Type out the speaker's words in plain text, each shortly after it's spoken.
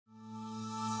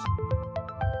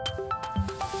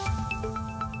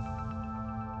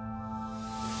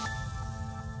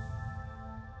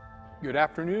Good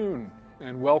afternoon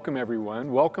and welcome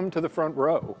everyone. Welcome to the front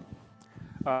row.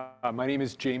 My name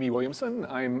is Jamie Williamson.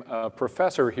 I'm a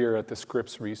professor here at the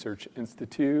Scripps Research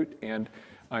Institute, and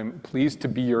I'm pleased to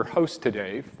be your host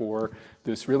today for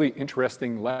this really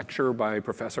interesting lecture by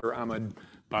Professor Ahmed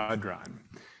Badran.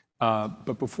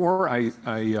 But before I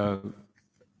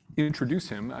introduce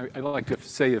him, I'd like to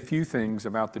say a few things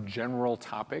about the general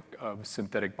topic of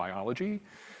synthetic biology.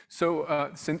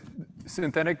 So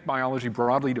synthetic biology,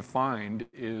 broadly defined,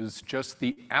 is just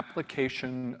the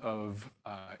application of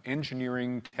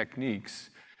engineering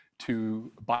techniques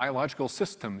to biological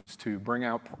systems to bring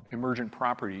out emergent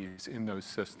properties in those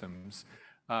systems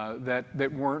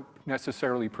that weren't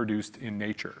necessarily produced in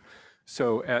nature.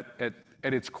 So at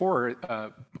its core,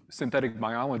 synthetic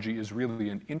biology is really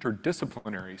an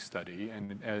interdisciplinary study,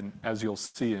 and as you'll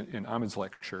see in Ahmed's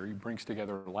lecture, he brings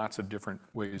together lots of different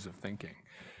ways of thinking.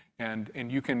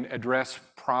 And you can address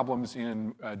problems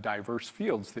in diverse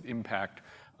fields that impact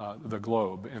the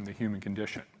globe and the human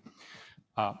condition.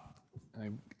 I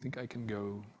think I can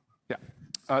go,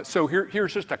 yeah. So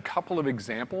here's just a couple of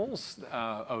examples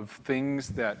of things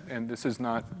that, and this is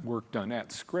not work done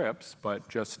at Scripps, but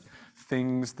just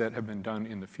things that have been done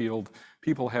in the field.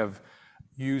 People have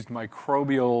used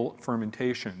microbial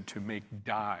fermentation to make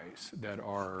dyes that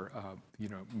are,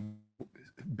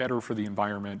 better for the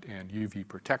environment and UV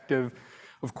protective.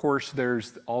 Of course,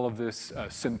 there's all of this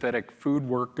synthetic food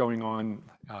work going on.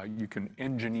 You can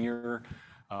engineer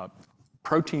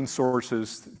protein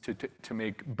sources to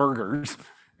make burgers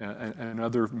and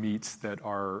other meats that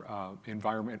are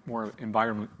more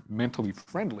environmentally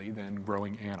friendly than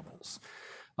growing animals.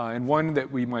 And one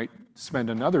that we might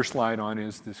spend another slide on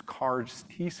is this CAR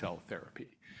T-cell therapy.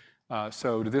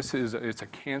 So it's a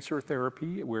cancer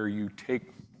therapy where you take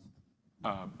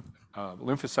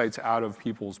lymphocytes out of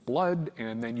people's blood,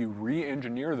 and then you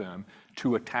re-engineer them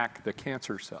to attack the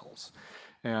cancer cells.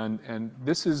 And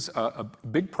this is a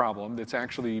big problem that's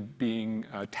actually being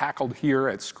tackled here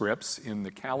at Scripps in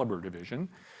the Caliber division.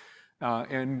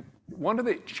 And one of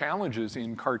the challenges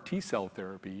in CAR T-cell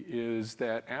therapy is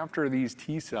that after these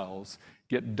T-cells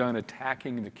get done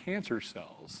attacking the cancer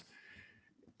cells,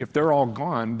 if they're all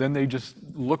gone, then they just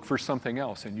look for something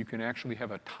else, and you can actually have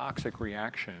a toxic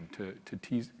reaction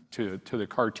to the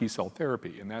CAR T-cell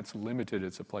therapy, and that's limited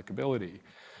its applicability.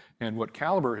 And what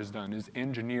Caliber has done is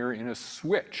engineer in a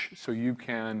switch, so you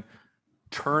can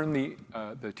turn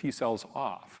the T-cells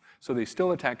off. So they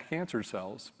still attack cancer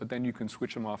cells, but then you can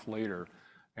switch them off later.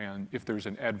 And if there's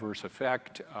an adverse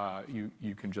effect,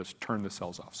 you can just turn the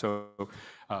cells off. So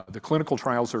the clinical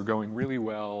trials are going really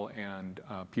well, and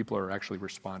people are actually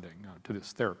responding to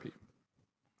this therapy.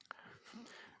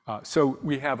 So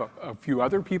we have a few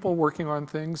other people working on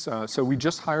things. So we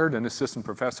just hired an assistant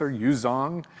professor, Yu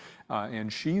Zhang,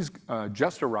 and she's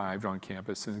just arrived on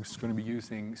campus and is going to be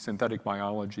using synthetic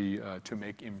biology to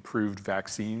make improved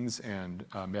vaccines and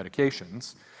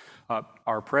medications.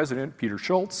 Our president, Peter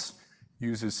Schultz,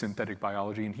 uses synthetic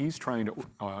biology, and he's trying to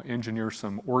engineer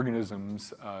some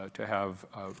organisms to have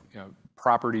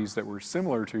properties that were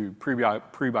similar to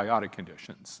prebiotic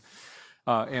conditions.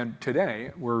 And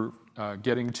today, we're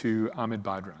getting to Ahmed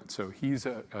Badran. So he's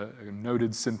a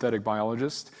noted synthetic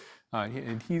biologist,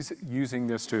 and he's using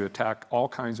this to attack all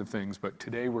kinds of things, but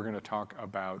today we're going to talk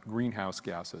about greenhouse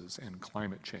gases and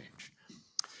climate change.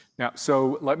 Now,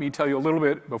 so let me tell you a little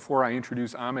bit before I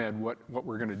introduce Ahmed what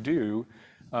we're going to do.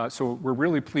 So we're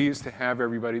really pleased to have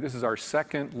everybody. This is our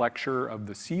second lecture of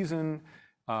the season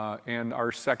and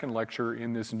our second lecture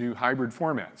in this new hybrid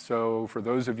format. So for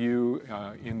those of you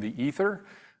in the ether,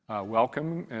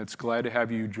 welcome. It's glad to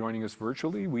have you joining us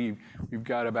virtually. We've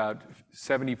got about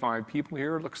 75 people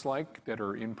here, it looks like, that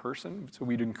are in person. So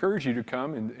we'd encourage you to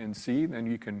come and see,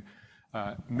 then you can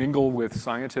mingle with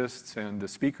scientists and the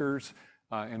speakers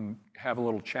and have a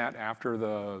little chat after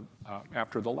the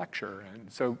lecture.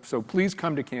 And so please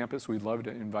come to campus. We'd love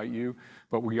to invite you,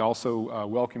 but we also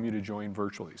welcome you to join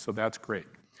virtually. So that's great.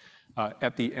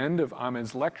 At the end of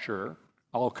Ahmed's lecture,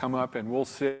 I'll come up and we'll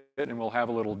sit and we'll have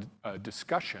a little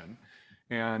discussion.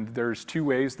 And there's two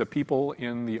ways. The people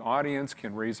in the audience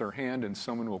can raise their hand and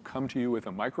someone will come to you with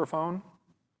a microphone.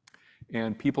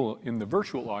 And people in the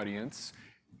virtual audience,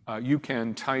 you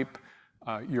can type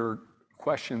your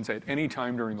questions at any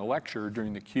time during the lecture,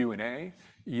 during the Q&A,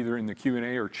 either in the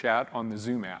Q&A or chat on the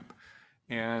Zoom app.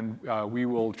 And we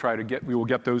will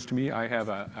get those to me. I have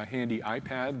a handy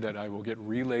iPad that I will get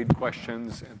relayed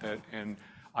questions, and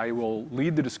I will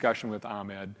lead the discussion with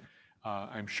Ahmed.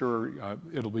 I'm sure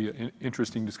it'll be an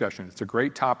interesting discussion. It's a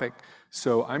great topic.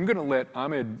 So I'm going to let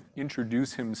Ahmed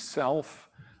introduce himself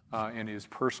and his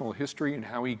personal history and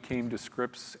how he came to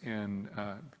Scripps and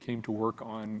came to work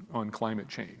on climate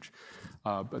change.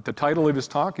 But the title of his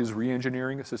talk is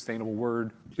Reengineering a Sustainable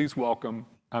World. Please welcome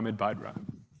Ahmed Badran.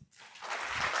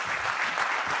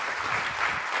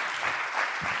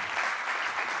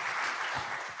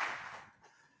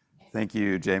 Thank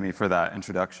you, Jamie, for that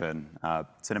introduction.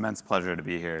 It's an immense pleasure to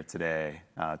be here today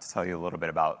to tell you a little bit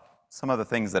about some of the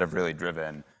things that have really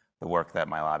driven the work that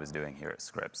my lab is doing here at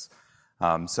Scripps.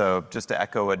 So just to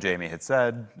echo what Jamie had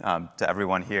said, to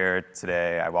everyone here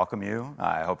today, I welcome you.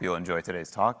 I hope you'll enjoy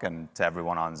today's talk, and to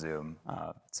everyone on Zoom,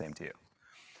 same to you.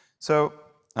 So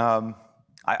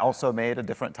I also made a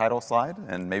different title slide,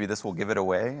 and maybe this will give it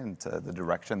away into the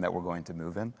direction that we're going to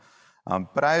move in.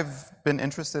 But I've been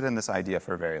interested in this idea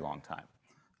for a very long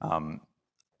time.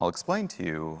 I'll explain to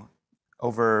you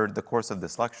over the course of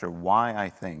this lecture why I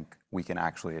think we can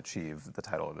actually achieve the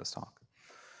title of this talk.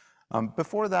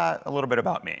 Before that, a little bit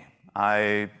about me.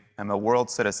 I am a world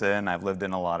citizen. I've lived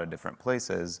in a lot of different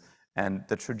places, and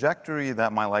the trajectory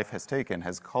that my life has taken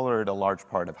has colored a large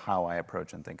part of how I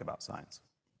approach and think about science.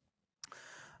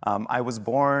 I was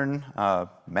born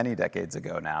many decades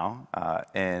ago now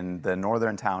in the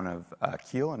northern town of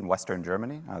Kiel in Western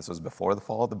Germany. This was before the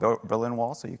fall of the Berlin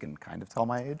Wall, so you can kind of tell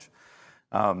my age.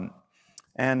 I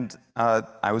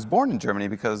was born in Germany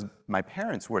because my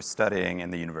parents were studying in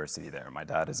the university there. My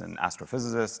dad is an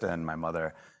astrophysicist and my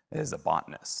mother is a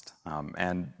botanist.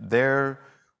 And their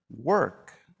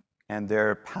work and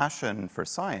their passion for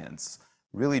science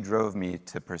really drove me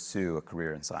to pursue a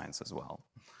career in science as well.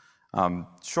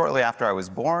 Shortly after I was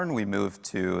born, we moved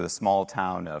to the small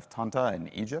town of Tanta in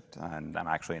Egypt, and I'm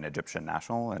actually an Egyptian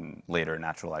national and later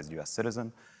naturalized US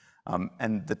citizen.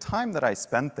 And the time that I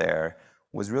spent there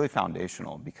was really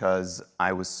foundational because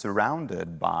I was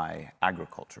surrounded by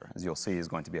agriculture, as you'll see is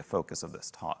going to be a focus of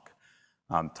this talk.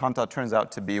 Tanta turns out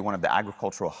to be one of the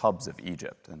agricultural hubs of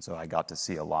Egypt, and so I got to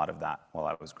see a lot of that while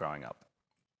I was growing up.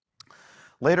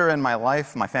 Later in my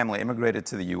life, my family immigrated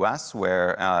to the US,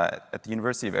 where at the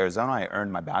University of Arizona, I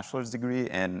earned my bachelor's degree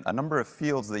in a number of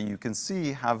fields that you can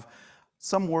see have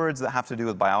some words that have to do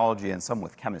with biology and some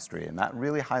with chemistry, and that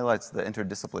really highlights the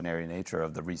interdisciplinary nature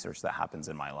of the research that happens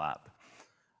in my lab.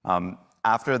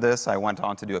 After this, I went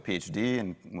on to do a PhD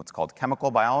in what's called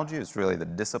chemical biology. It's really the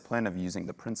discipline of using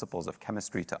the principles of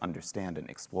chemistry to understand and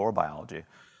explore biology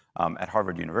at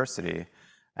Harvard University.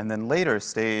 And then later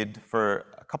stayed for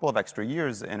a couple of extra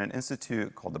years in an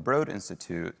institute called the Broad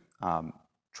Institute,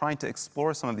 trying to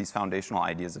explore some of these foundational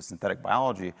ideas of synthetic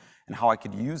biology and how I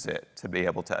could use it to be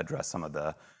able to address some of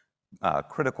the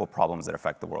critical problems that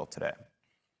affect the world today.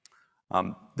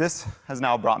 This has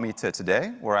now brought me to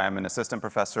today, where I'm an assistant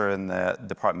professor in the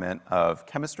Department of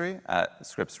Chemistry at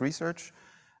Scripps Research,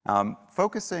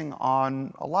 focusing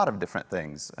on a lot of different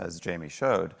things, as Jamie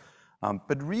showed.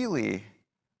 But really,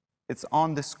 it's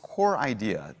on this core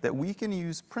idea that we can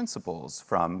use principles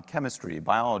from chemistry,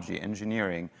 biology,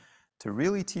 engineering to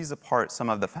really tease apart some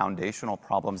of the foundational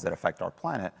problems that affect our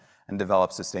planet and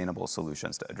develop sustainable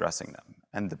solutions to addressing them.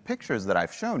 And the pictures that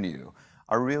I've shown you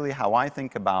are really how I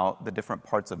think about the different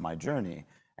parts of my journey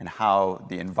and how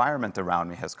the environment around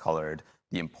me has colored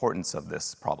the importance of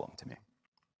this problem to me.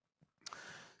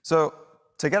 So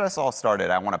to get us all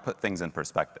started, I want to put things in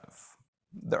perspective.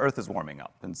 The Earth is warming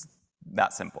up, and it's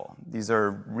that simple. These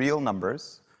are real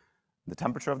numbers. The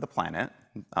temperature of the planet,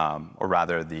 or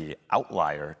rather the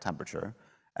outlier temperature,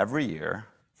 every year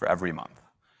for every month.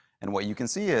 And what you can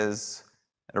see is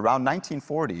at around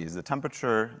 1940s,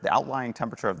 the outlying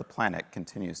temperature of the planet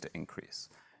continues to increase.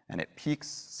 And it peaks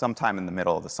sometime in the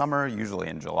middle of the summer, usually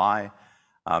in July.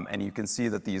 And you can see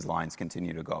that these lines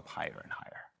continue to go up higher and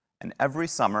higher. And every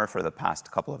summer for the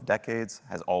past couple of decades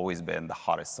has always been the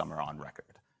hottest summer on record.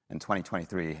 And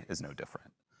 2023 is no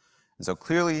different. And so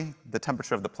clearly, the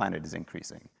temperature of the planet is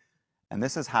increasing. And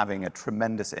this is having a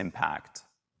tremendous impact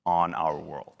on our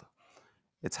world.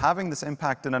 It's having this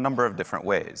impact in a number of different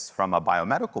ways. From a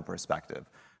biomedical perspective,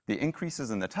 the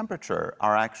increases in the temperature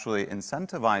are actually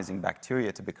incentivizing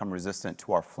bacteria to become resistant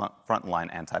to our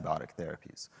frontline antibiotic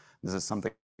therapies. This is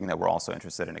something that we're also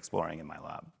interested in exploring in my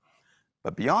lab.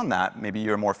 But beyond that, maybe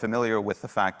you're more familiar with the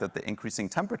fact that the increasing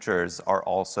temperatures are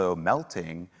also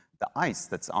melting the ice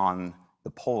that's on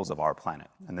the poles of our planet.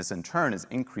 And this in turn is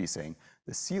increasing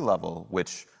the sea level,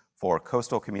 which for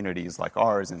coastal communities like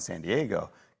ours in San Diego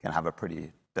can have a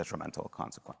pretty detrimental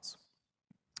consequence.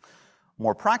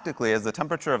 More practically, as the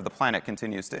temperature of the planet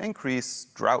continues to increase,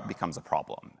 drought becomes a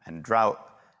problem. And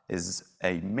drought is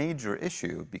a major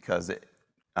issue because it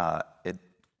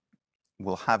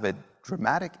will have a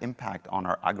dramatic impact on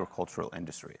our agricultural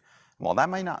industry. While that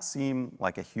might not seem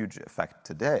like a huge effect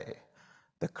today,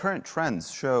 the current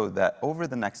trends show that over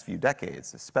the next few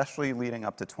decades, especially leading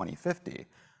up to 2050,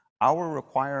 our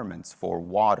requirements for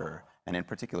water, and in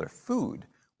particular food,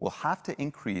 will have to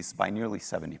increase by nearly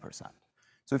 70%.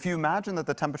 So if you imagine that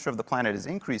the temperature of the planet is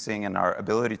increasing and our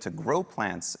ability to grow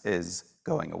plants is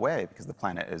going away because the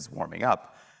planet is warming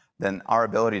up, then our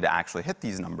ability to actually hit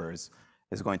these numbers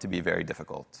is going to be very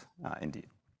difficult indeed.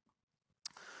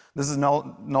 This is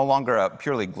no longer a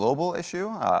purely global issue.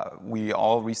 We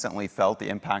all recently felt the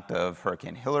impact of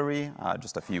Hurricane Hillary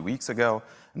just a few weeks ago.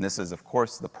 And this is, of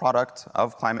course, the product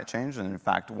of climate change. And in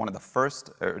fact, one of the first,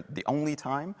 or the only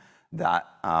time that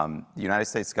the United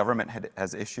States government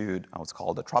has issued what's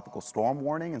called a tropical storm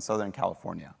warning in Southern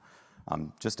California,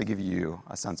 just to give you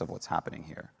a sense of what's happening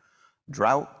here.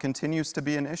 Drought continues to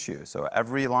be an issue. So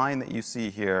every line that you see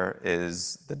here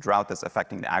is the drought that's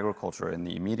affecting the agriculture in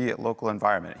the immediate local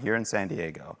environment here in San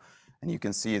Diego. And you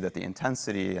can see that the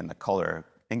intensity and the color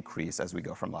increase as we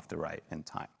go from left to right in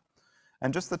time.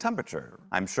 And just the temperature.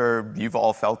 I'm sure you've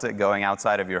all felt it going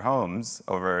outside of your homes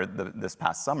over this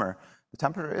past summer. The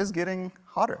temperature is getting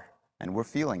hotter, and we're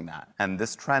feeling that. And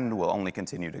this trend will only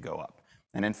continue to go up.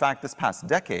 And in fact, this past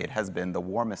decade has been the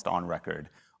warmest on record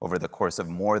over the course of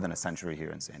more than a century here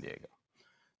in San Diego.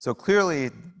 So clearly,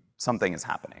 something is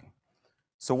happening.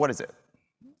 So what is it?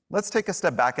 Let's take a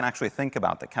step back and actually think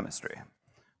about the chemistry.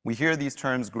 We hear these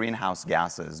terms greenhouse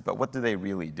gases, but what do they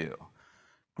really do?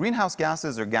 Greenhouse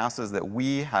gases are gases that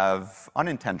we have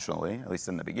unintentionally, at least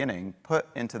in the beginning, put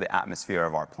into the atmosphere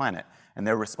of our planet, and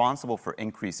they're responsible for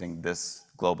increasing this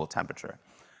global temperature.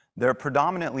 They're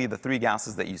predominantly the three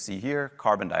gases that you see here: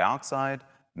 carbon dioxide,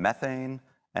 methane,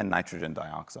 and nitrogen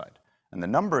dioxide. And the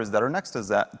numbers that are next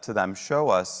to them show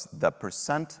us the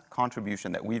percent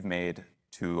contribution that we've made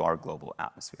to our global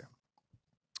atmosphere.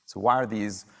 So why are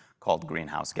these called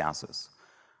greenhouse gases?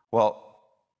 Well,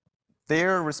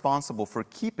 they're responsible for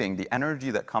keeping the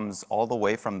energy that comes all the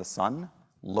way from the sun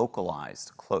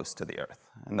localized close to the Earth.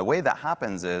 And the way that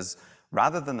happens is,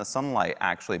 rather than the sunlight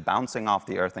actually bouncing off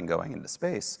the Earth and going into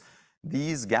space,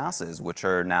 these gases, which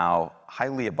are now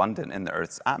highly abundant in the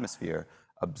Earth's atmosphere,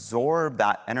 absorb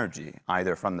that energy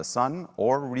either from the sun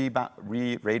or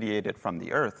re-radiate it from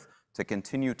the Earth to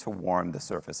continue to warm the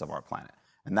surface of our planet.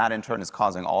 And that in turn is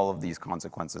causing all of these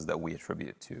consequences that we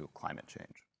attribute to climate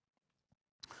change.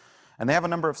 And they have a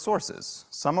number of sources,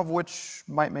 some of which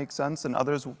might make sense and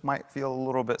others might feel a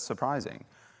little bit surprising.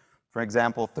 For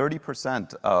example,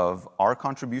 30% of our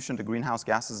contribution to greenhouse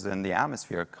gases in the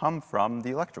atmosphere come from the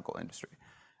electrical industry.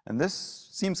 And this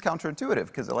seems counterintuitive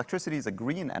because electricity is a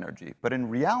green energy, but in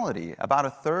reality, about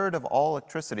 1/3 of all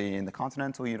electricity in the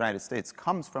continental United States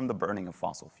comes from the burning of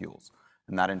fossil fuels,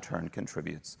 and that in turn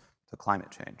contributes to climate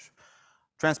change.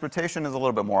 Transportation is a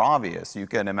little bit more obvious. You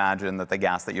can imagine that the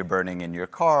gas that you're burning in your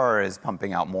car is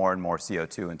pumping out more and more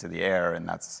CO2 into the air, and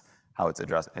that's how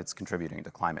it's contributing to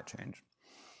climate change.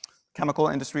 Chemical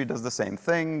industry does the same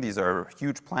thing. These are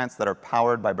huge plants that are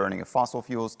powered by burning of fossil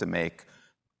fuels to make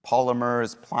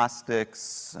polymers,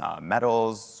 plastics,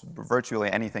 metals,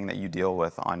 virtually anything that you deal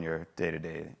with on your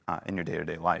in your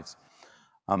day-to-day lives.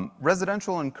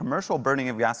 Residential and commercial burning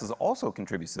of gases also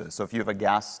contributes to this. So if you have a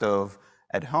gas stove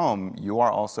at home, you are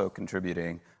also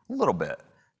contributing a little bit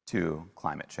to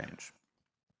climate change.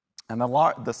 And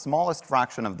the smallest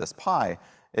fraction of this pie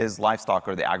is livestock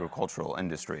or the agricultural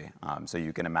industry. So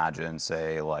you can imagine,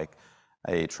 say, like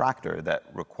a tractor that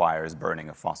requires burning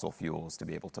of fossil fuels to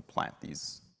be able to plant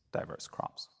these diverse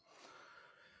crops.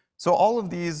 So all of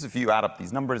these, if you add up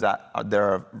these numbers,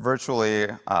 they're virtually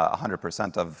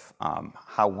 100% of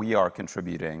how we are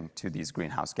contributing to these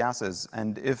greenhouse gases.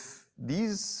 And if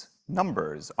these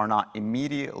numbers are not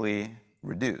immediately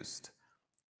reduced,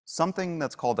 something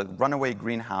that's called a runaway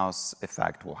greenhouse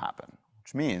effect will happen,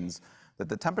 which means that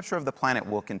the temperature of the planet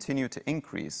will continue to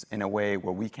increase in a way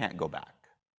where we can't go back,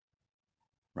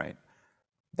 right?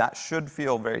 That should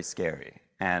feel very scary.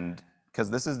 And because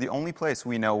this is the only place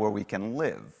we know where we can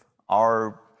live.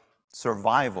 Our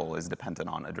survival is dependent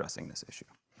on addressing this issue.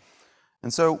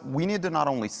 And so we need to not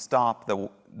only stop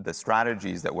the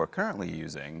strategies that we're currently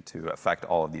using to affect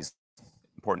all of these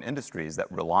important industries that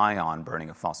rely on burning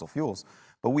of fossil fuels,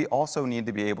 but we also need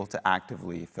to be able to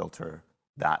actively filter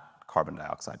that carbon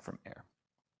dioxide from air.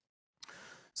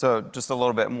 So just a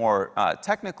little bit more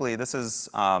technically, this is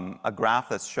a graph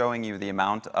that's showing you the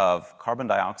amount of carbon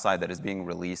dioxide that is being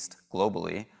released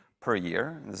globally per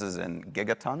year. This is in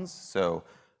gigatons, so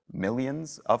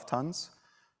millions of tons.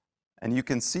 And you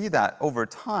can see that over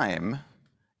time,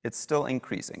 it's still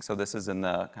increasing. So this is in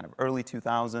the kind of early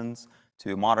 2000s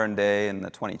to modern day in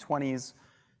the 2020s.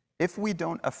 If we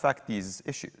don't affect these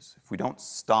issues, if we don't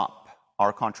stop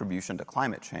our contribution to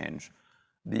climate change,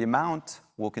 the amount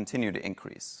will continue to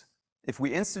increase. If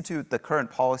we institute the current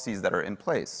policies that are in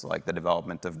place, like the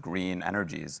development of green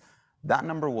energies, that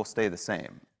number will stay the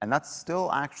same. And that's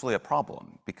still actually a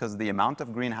problem, because the amount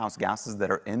of greenhouse gases that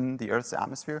are in the Earth's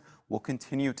atmosphere will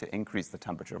continue to increase the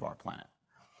temperature of our planet.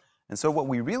 And so what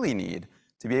we really need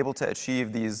to be able to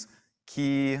achieve these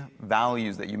key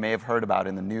values that you may have heard about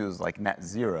in the news, like net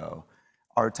zero,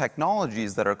 are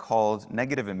technologies that are called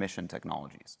negative emission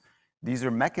technologies. These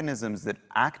are mechanisms that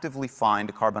actively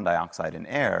find carbon dioxide in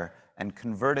air and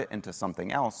convert it into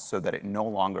something else so that it no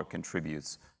longer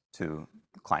contributes to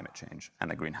climate change and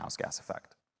the greenhouse gas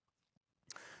effect.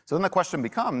 So then the question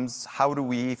becomes, how do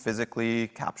we physically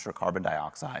capture carbon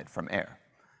dioxide from air?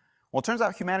 Well, it turns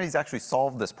out humanity's actually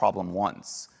solved this problem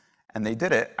once, and they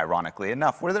did it, ironically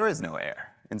enough, where there is no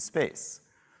air, in space.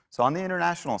 So on the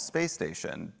International Space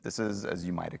Station, this is, as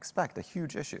you might expect, a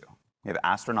huge issue. We have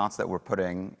astronauts that we're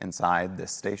putting inside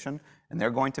this station, and they're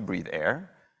going to breathe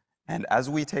air. And as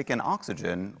we take in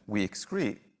oxygen, we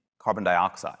excrete carbon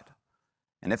dioxide.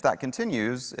 And if that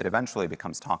continues, it eventually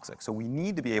becomes toxic. So we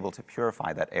need to be able to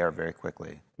purify that air very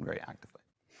quickly and very actively.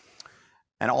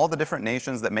 And all the different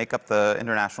nations that make up the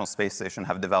International Space Station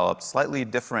have developed slightly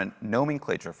different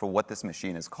nomenclature for what this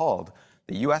machine is called.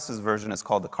 The US's version is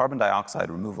called the Carbon Dioxide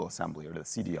Removal Assembly, or the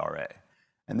CDRA.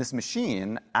 And this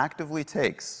machine actively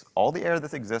takes all the air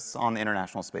that exists on the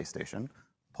International Space Station,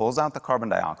 pulls out the carbon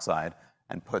dioxide,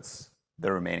 and puts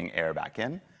the remaining air back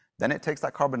in. Then it takes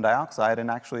that carbon dioxide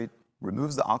and actually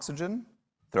removes the oxygen,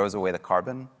 throws away the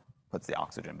carbon, puts the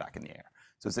oxygen back in the air.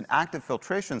 So it's an active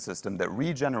filtration system that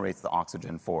regenerates the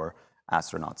oxygen for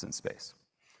astronauts in space.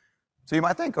 So you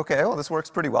might think, okay, well, this works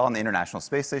pretty well on the International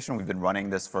Space Station. We've been running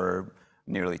this for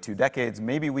nearly 2 decades.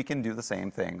 Maybe we can do the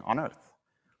same thing on Earth.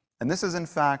 And this is, in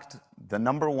fact, the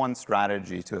 #1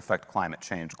 strategy to affect climate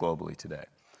change globally today.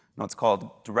 Now, it's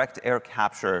called direct air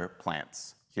capture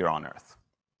plants here on Earth.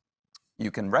 You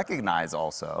can recognize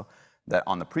also that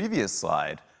on the previous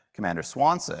slide, Commander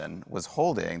Swanson was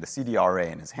holding the CDRA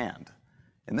in his hand.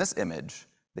 In this image,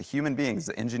 the human beings,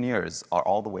 the engineers, are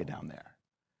all the way down there.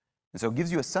 And so it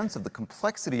gives you a sense of the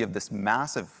complexity of this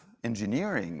massive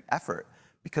engineering effort,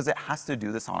 because it has to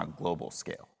do this on a global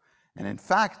scale. And in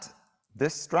fact,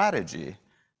 this strategy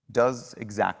does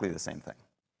exactly the same thing.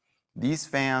 These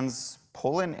fans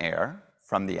pull in air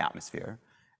from the atmosphere,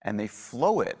 and they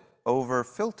flow it over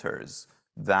filters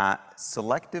that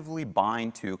selectively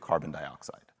bind to carbon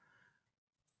dioxide.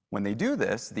 When they do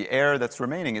this, the air that's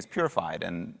remaining is purified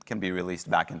and can be released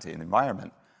back into the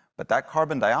environment. But that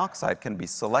carbon dioxide can be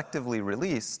selectively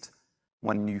released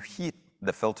when you heat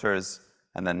the filters,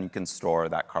 and then you can store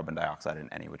that carbon dioxide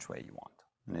in any which way you want.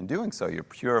 And in doing so, you're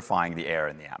purifying the air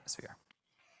in the atmosphere.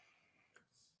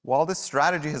 While this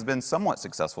strategy has been somewhat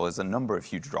successful, there's a number of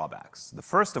huge drawbacks. The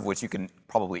first of which you can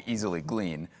probably easily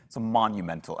glean. It's a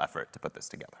monumental effort to put this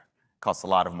together. It costs a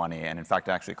lot of money, and in fact,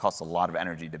 it actually costs a lot of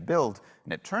energy to build.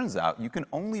 And it turns out you can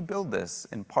only build this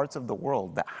in parts of the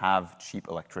world that have cheap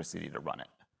electricity to run it.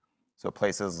 So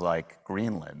places like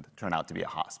Greenland turn out to be a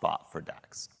hot spot for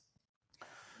DACs.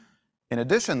 In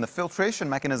addition, the filtration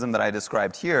mechanism that I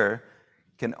described here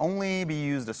can only be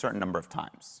used a certain number of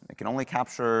times. It can only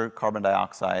capture carbon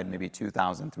dioxide maybe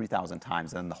 2,000, 3,000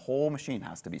 times, and the whole machine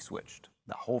has to be switched.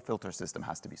 The whole filter system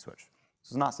has to be switched.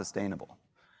 This is not sustainable.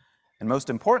 And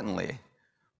most importantly,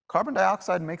 carbon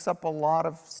dioxide makes up a lot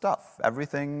of stuff.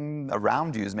 Everything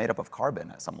around you is made up of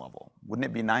carbon at some level. Wouldn't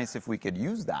it be nice if we could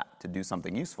use that to do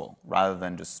something useful rather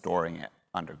than just storing it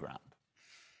underground?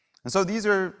 And so these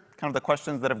are kind of the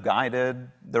questions that have guided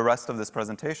the rest of this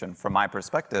presentation. From my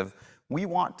perspective, we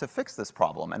want to fix this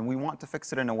problem, and we want to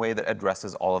fix it in a way that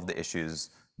addresses all of the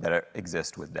issues that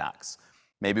exist with DACs.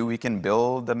 Maybe we can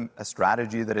build a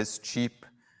strategy that is cheap,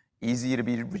 easy to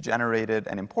be regenerated,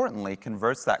 and importantly,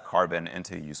 converts that carbon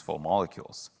into useful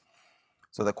molecules.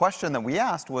 So the question that we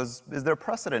asked was, is there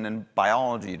precedent in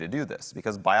biology to do this?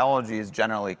 Because biology is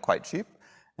generally quite cheap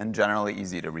and generally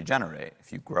easy to regenerate.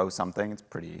 If you grow something, it's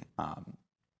pretty,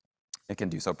 it can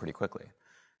do so pretty quickly.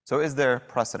 So is there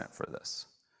precedent for this?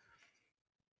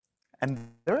 And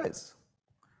there is.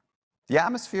 The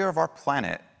atmosphere of our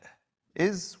planet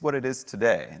is what it is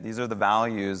today. These are the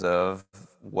values of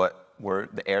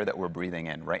the air that we're breathing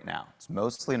in right now. It's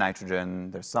mostly nitrogen,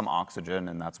 there's some oxygen,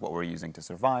 and that's what we're using to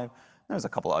survive. There's a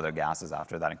couple other gases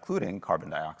after that, including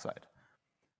carbon dioxide.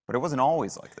 But it wasn't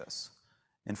always like this.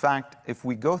 In fact, if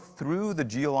we go through the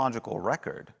geological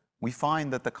record, we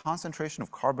find that the concentration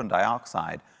of carbon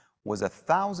dioxide was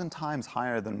 1,000 times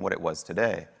higher than what it was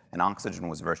today, and oxygen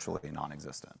was virtually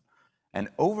non-existent. And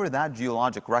over that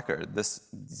geologic record,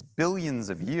 these billions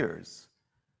of years,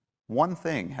 one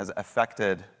thing has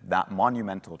affected that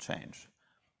monumental change,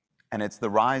 and it's the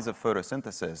rise of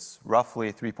photosynthesis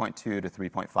roughly 3.2 to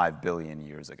 3.5 billion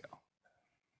years ago.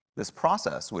 This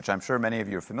process, which I'm sure many of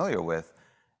you are familiar with,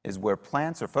 is where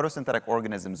plants or photosynthetic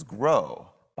organisms grow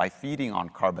by feeding on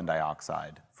carbon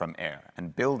dioxide from air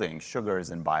and building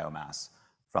sugars and biomass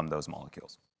from those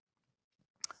molecules.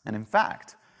 And in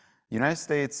fact, the United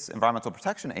States Environmental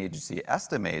Protection Agency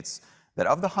estimates that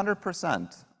of the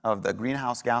 100% of the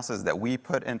greenhouse gases that we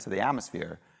put into the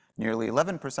atmosphere, nearly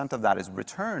 11% of that is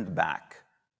returned back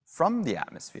from the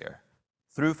atmosphere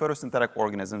through photosynthetic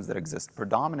organisms that exist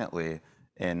predominantly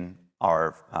in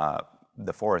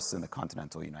the forests in the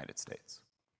continental United States.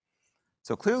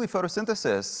 So clearly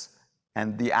photosynthesis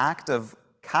and the act of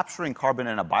capturing carbon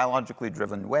in a biologically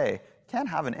driven way can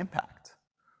have an impact.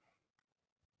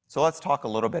 So let's talk a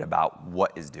little bit about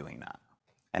what is doing that.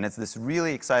 And it's this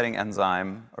really exciting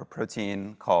enzyme or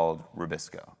protein called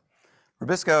rubisco.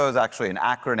 Rubisco is actually an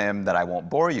acronym that I won't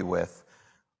bore you with,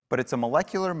 but it's a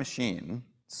molecular machine,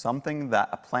 something that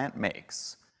a plant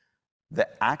makes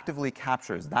that actively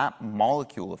captures that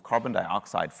molecule of carbon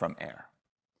dioxide from air.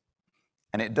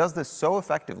 And it does this so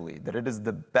effectively that it is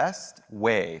the best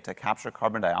way to capture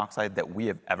carbon dioxide that we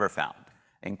have ever found,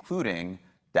 including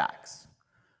DAX.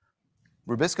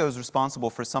 Rubisco is responsible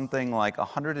for something like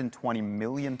 120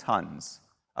 million tons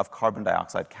of carbon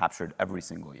dioxide captured every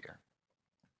single year.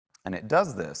 And it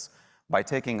does this by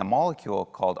taking a molecule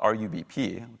called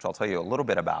RUBP, which I'll tell you a little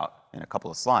bit about in a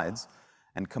couple of slides,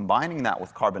 and combining that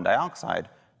with carbon dioxide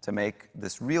to make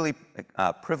this really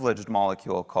privileged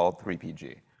molecule called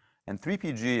 3PG. And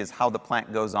 3PG is how the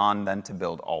plant goes on then to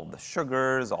build all the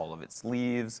sugars, all of its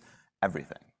leaves,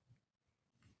 everything.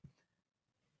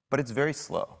 But it's very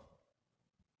slow.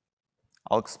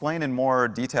 I'll explain in more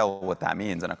detail what that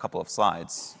means in a couple of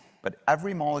slides, but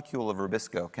every molecule of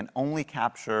rubisco can only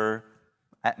capture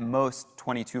at most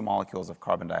 22 molecules of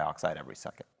carbon dioxide every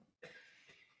second.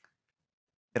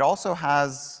 It also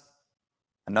has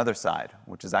another side,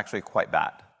 which is actually quite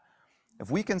bad.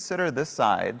 If we consider this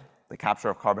side, the capture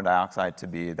of carbon dioxide, to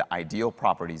be the ideal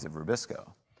properties of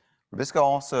rubisco, rubisco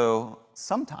also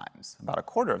sometimes, about a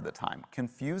quarter of the time,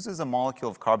 confuses a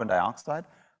molecule of carbon dioxide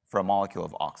for a molecule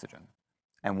of oxygen.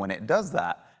 And when it does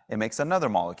that, it makes another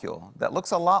molecule that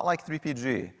looks a lot like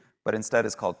 3PG, but instead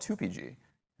is called 2PG.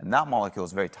 And that molecule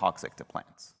is very toxic to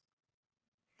plants.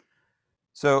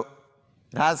 So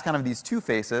it has kind of these two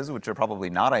faces, which are probably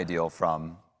not ideal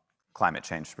from climate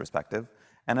change perspective.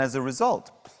 And as a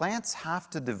result, plants have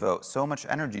to devote so much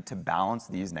energy to balance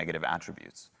these negative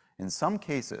attributes. In some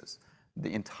cases,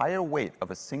 the entire weight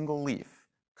of a single leaf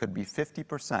could be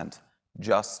 50%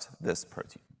 just this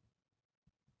protein.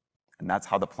 And that's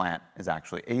how the plant is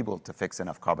actually able to fix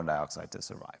enough carbon dioxide to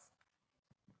survive.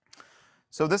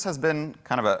 So this has been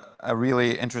kind of a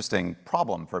really interesting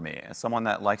problem for me. As someone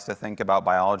that likes to think about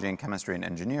biology and chemistry and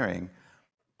engineering,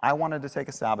 I wanted to take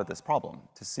a stab at this problem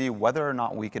to see whether or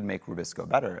not we could make rubisco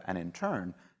better and in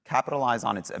turn capitalize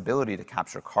on its ability to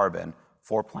capture carbon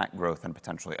for plant growth and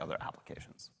potentially other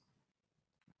applications.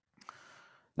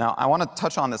 Now, I want to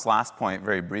touch on this last point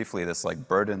very briefly, this like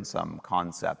burdensome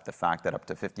concept, the fact that up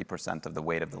to 50% of the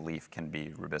weight of the leaf can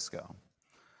be rubisco.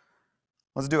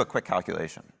 Let's do a quick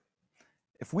calculation.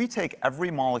 If we take every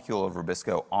molecule of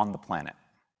rubisco on the planet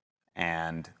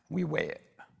and we weigh it,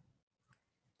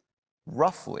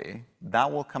 roughly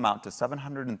that will come out to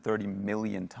 730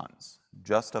 million tons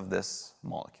just of this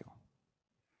molecule.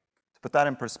 To put that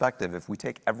in perspective, if we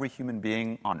take every human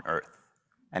being on Earth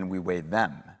and we weigh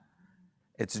them,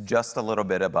 it's just a little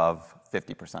bit above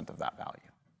 50% of that value.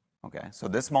 Okay? So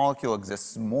this molecule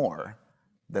exists more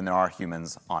than there are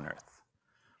humans on Earth.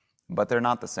 But they're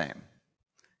not the same.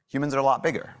 Humans are a lot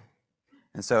bigger.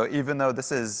 And so even though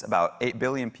this is about 8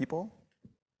 billion people,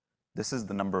 this is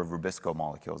the number of rubisco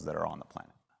molecules that are on the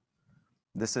planet.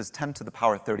 This is 10 to the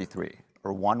power 33,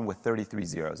 or 1 with 33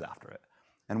 zeros after it.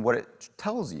 And what it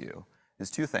tells you is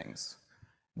two things.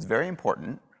 It's very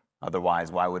important.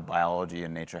 Otherwise, why would biology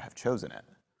and nature have chosen it?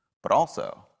 But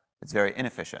also, it's very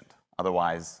inefficient.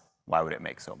 Otherwise, why would it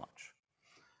make so much?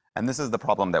 And this is the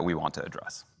problem that we want to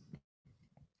address.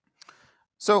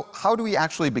 So how do we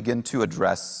actually begin to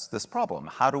address this problem?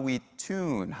 How do we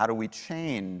tune, how do we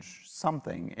change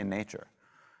something in nature?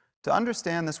 To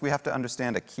understand this, we have to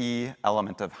understand a key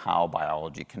element of how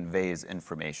biology conveys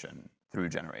information through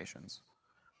generations.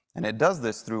 And it does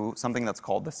this through something that's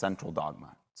called the central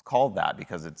dogma. It's called that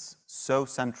because it's so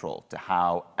central to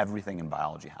how everything in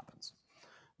biology happens.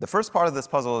 The first part of this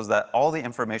puzzle is that all the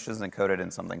information is encoded in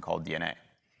something called DNA.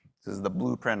 This is the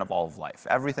blueprint of all of life.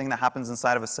 Everything that happens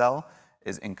inside of a cell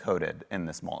is encoded in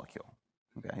this molecule.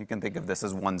 Okay? You can think of this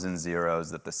as ones and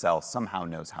zeros that the cell somehow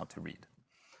knows how to read.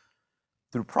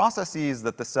 Through processes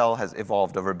that the cell has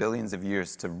evolved over billions of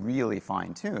years to really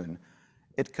fine-tune,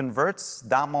 it converts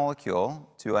that molecule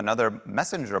to another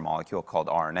messenger molecule called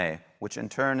RNA, which in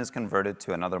turn is converted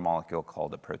to another molecule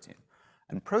called a protein.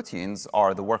 And proteins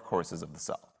are the workhorses of the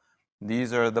cell.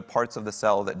 These are the parts of the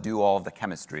cell that do all of the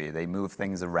chemistry. They move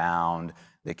things around,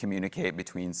 they communicate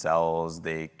between cells,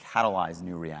 they catalyze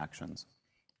new reactions.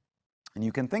 And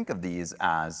you can think of these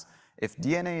as, if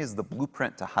DNA is the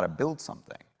blueprint to how to build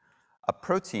something, a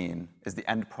protein is the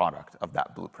end product of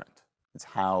that blueprint.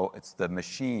 It's the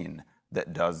machine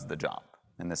that does the job,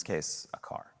 in this case, a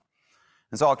car.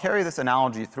 And so I'll carry this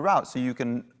analogy throughout so you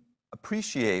can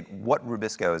appreciate what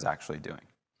Rubisco is actually doing.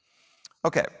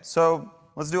 Okay, so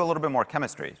let's do a little bit more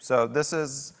chemistry. So this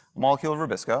is a molecule of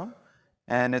Rubisco,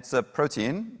 and it's a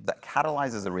protein that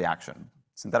catalyzes a reaction.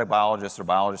 Synthetic biologists or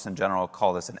biologists in general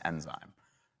call this an enzyme.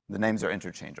 The names are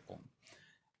interchangeable.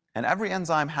 And every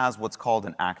enzyme has what's called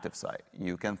an active site.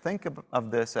 You can think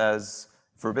of this as,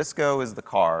 if Rubisco is the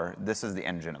car, this is the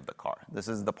engine of the car. This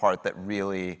is the part that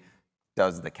really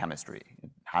does the chemistry. It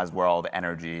has where all the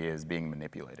energy is being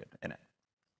manipulated in it.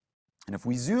 And if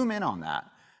we zoom in on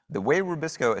that, the way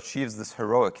Rubisco achieves this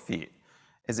heroic feat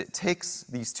is it takes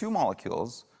these two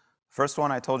molecules, first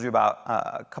one I told you about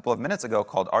a couple of minutes ago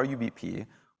called RUBP,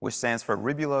 which stands for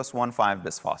ribulose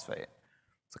 1,5-bisphosphate.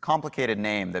 It's a complicated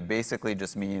name that basically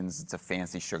just means it's a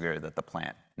fancy sugar that the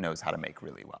plant knows how to make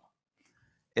really well.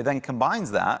 It then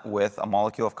combines that with a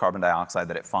molecule of carbon dioxide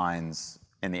that it finds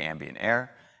in the ambient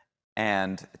air,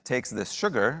 and it takes this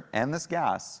sugar and this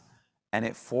gas, and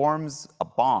it forms a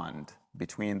bond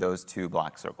between those two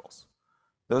black circles.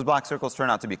 Those black circles turn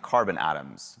out to be carbon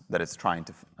atoms that it's trying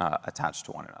to attach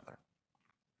to one another.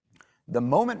 The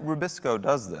moment Rubisco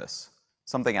does this,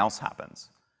 something else happens.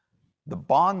 The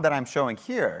bond that I'm showing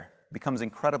here becomes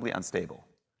incredibly unstable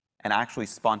and actually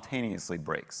spontaneously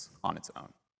breaks on its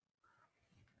own.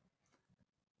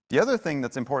 The other thing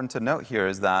that's important to note here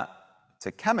is that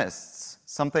to chemists,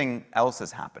 something else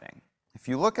is happening. If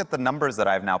you look at the numbers that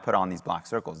I've now put on these black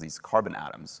circles, these carbon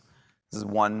atoms, this is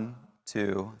 1,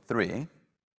 2, 3,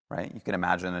 right? You can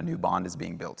imagine a new bond is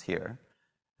being built here.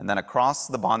 And then across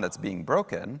the bond that's being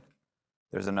broken,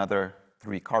 there's another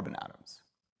 3 carbon atoms.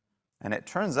 And it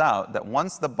turns out that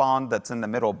once the bond that's in the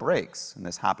middle breaks, and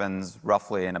this happens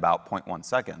roughly in about 0.1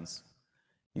 seconds,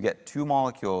 you get 2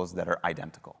 molecules that are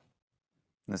identical.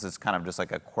 And this is kind of just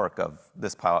like a quirk of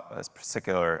this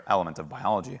particular element of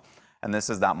biology. And this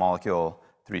is that molecule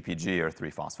 3PG, or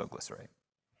 3-phosphoglycerate.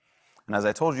 And as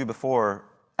I told you before,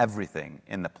 everything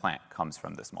in the plant comes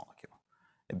from this molecule.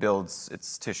 It builds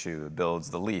its tissue, it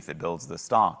builds the leaf, it builds the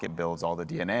stalk, it builds all the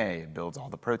DNA, it builds all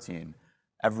the protein.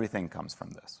 Everything comes from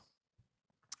this.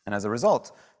 And as a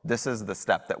result, this is the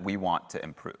step that we want to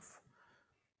improve.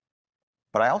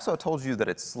 But I also told you that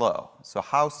it's slow. So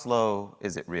how slow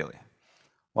is it really?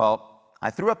 Well, I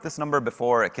threw up this number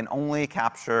before. It can only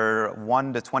capture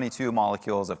 1 to 22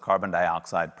 molecules of carbon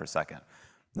dioxide per second.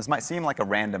 This might seem like a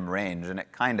random range, and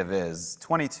it kind of is.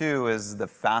 22 is the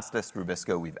fastest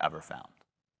Rubisco we've ever found.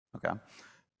 Okay?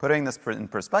 Putting this in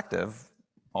perspective,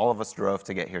 all of us drove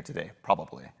to get here today,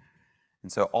 probably.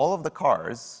 And so all of the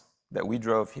cars that we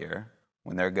drove here,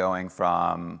 when they're going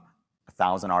from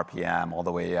 1,000 RPM all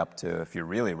the way up to, if you're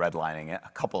really redlining it, a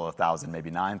couple of thousand, maybe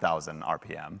 9,000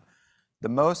 RPM, the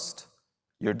most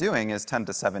you're doing is 10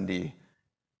 to 70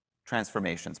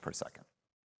 transformations per second.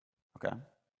 Okay?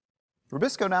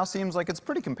 Rubisco now seems like it's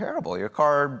pretty comparable. Your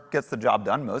car gets the job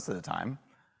done most of the time.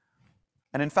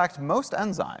 And in fact, most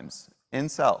enzymes in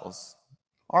cells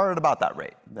are at about that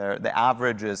rate. The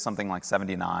average is something like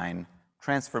 79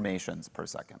 transformations per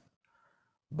second.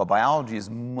 But biology is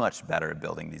much better at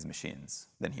building these machines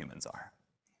than humans are.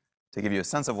 To give you a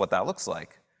sense of what that looks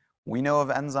like, we know of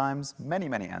enzymes, many,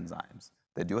 many enzymes,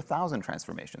 that do 1,000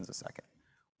 transformations a second.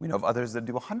 We know of others that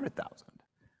do 100,000.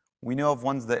 We know of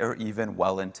ones that are even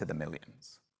well into the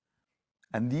millions.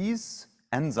 And these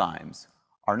enzymes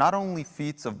are not only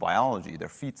feats of biology, they're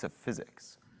feats of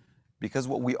physics. Because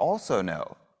what we also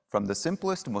know from the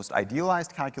simplest, most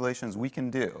idealized calculations we can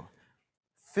do,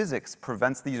 physics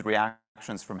prevents these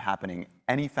reactions from happening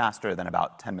any faster than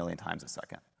about 10 million times a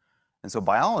second. And so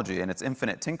biology and its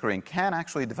infinite tinkering can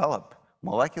actually develop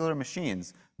molecular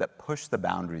machines that push the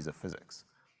boundaries of physics.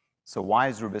 So why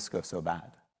is Rubisco so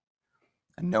bad?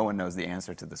 And no one knows the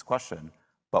answer to this question,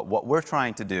 but what we're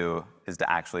trying to do is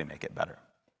to actually make it better.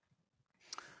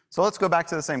 So let's go back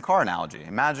to the same car analogy.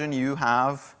 Imagine you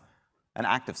have an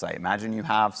active site. Imagine you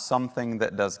have something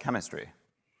that does chemistry.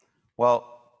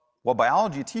 Well, what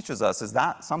biology teaches us is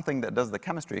that something that does the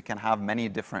chemistry can have many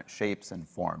different shapes and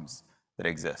forms that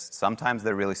exist. Sometimes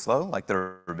they're really slow, like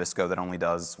the Rubisco that only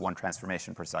does 1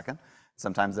 transformation per second.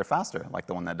 Sometimes they're faster, like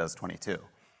the one that does 22.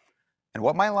 And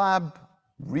what my lab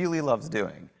really loves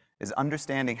doing is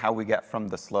understanding how we get from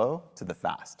the slow to the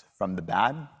fast, from the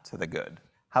bad to the good.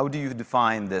 How do you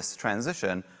define this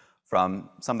transition from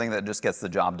something that just gets the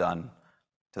job done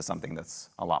to something that's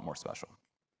a lot more special?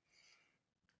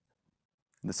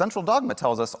 The central dogma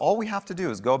tells us all we have to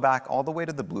do is go back all the way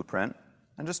to the blueprint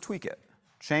and just tweak it.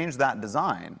 Change that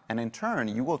design, and in turn,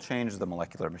 you will change the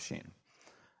molecular machine.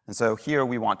 And so here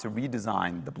we want to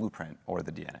redesign the blueprint or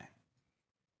the DNA.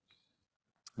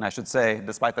 And I should say,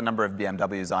 despite the number of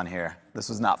BMWs on here, this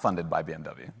was not funded by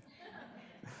BMW.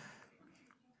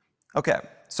 Okay,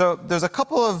 so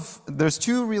there's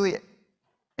 2 really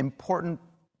important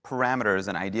parameters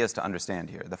and ideas to understand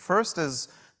here. The first is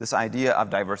this idea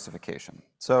of diversification.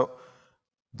 So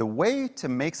the way to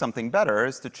make something better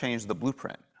is to change the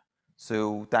blueprint.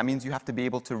 So that means you have to be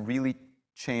able to really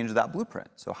change that blueprint.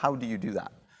 So how do you do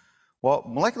that? Well,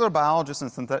 molecular biologists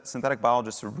and synthetic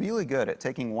biologists are really good at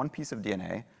taking one piece of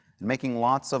DNA and making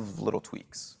lots of little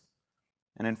tweaks.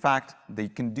 And in fact, they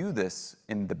can do this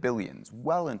in the billions,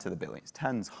 well into the billions,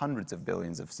 tens, hundreds of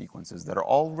billions of sequences that are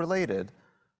all related,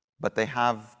 but they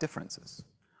have differences.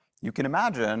 You can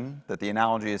imagine that the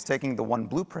analogy is taking the one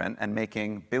blueprint and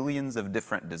making billions of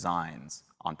different designs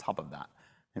on top of that.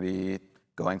 Maybe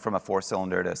going from a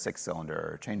 4-cylinder to a 6-cylinder,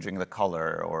 or changing the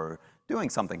color, or doing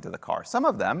something to the car. Some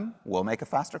of them will make a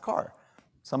faster car.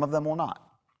 Some of them will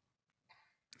not.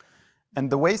 And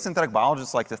the way synthetic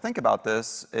biologists like to think about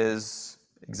this is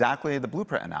exactly the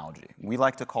blueprint analogy. We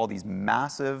like to call these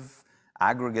massive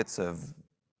aggregates of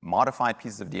modified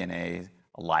pieces of DNA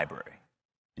a library.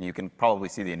 And you can probably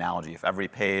see the analogy. If every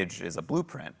page is a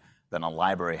blueprint, then a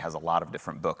library has a lot of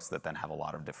different books that then have a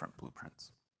lot of different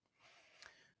blueprints.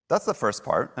 That's the first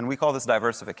part, and we call this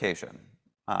diversification,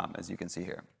 as you can see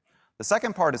here. The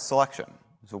second part is selection.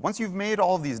 So once you've made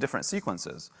all of these different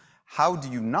sequences, how do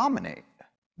you nominate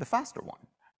the faster one,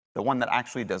 the one that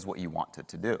actually does what you want it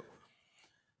to do?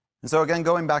 And so again,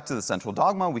 going back to the central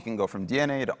dogma, we can go from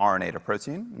DNA to RNA to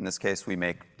protein. In this case, we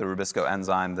make the Rubisco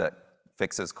enzyme that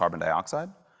fixes carbon dioxide.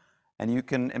 And you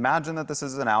can imagine that this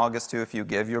is analogous to if you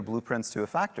give your blueprints to a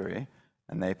factory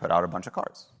and they put out a bunch of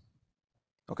cars.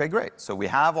 Okay, great. So we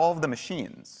have all of the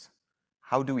machines.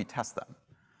 How do we test them?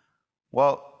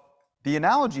 Well, the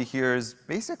analogy here is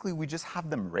basically we just have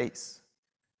them race.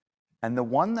 And the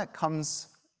one that comes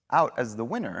out as the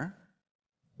winner,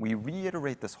 we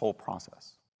reiterate this whole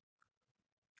process.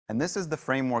 And this is the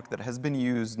framework that has been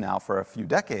used now for a few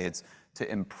decades to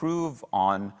improve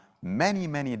on many,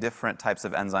 many different types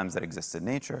of enzymes that exist in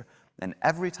nature. And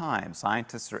every time,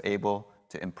 scientists are able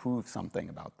to improve something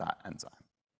about that enzyme.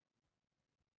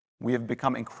 We have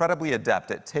become incredibly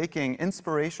adept at taking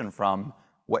inspiration from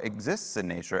what exists in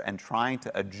nature and trying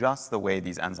to adjust the way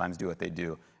these enzymes do what they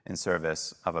do in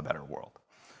service of a better world.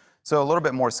 So a little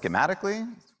bit more schematically,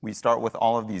 we start with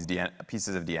all of these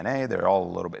pieces of DNA. They're all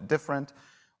a little bit different.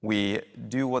 We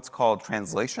do what's called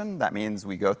translation. That means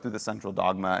we go through the central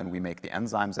dogma and we make the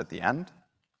enzymes at the end.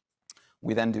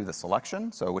 We then do the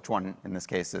selection, so which one in this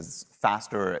case is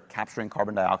faster at capturing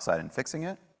carbon dioxide and fixing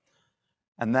it.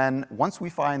 And then once we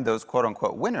find those quote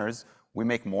unquote winners, we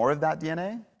make more of that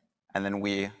DNA and then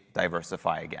we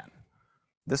diversify again.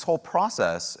 This whole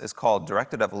process is called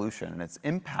directed evolution, and its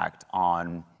impact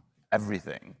on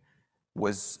everything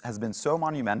has been so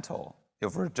monumental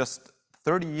over just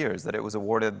 30 years that it was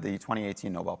awarded the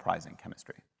 2018 Nobel Prize in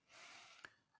Chemistry.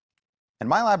 And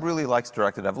my lab really likes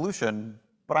directed evolution,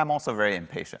 but I'm also very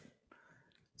impatient.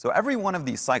 So every one of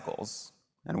these cycles,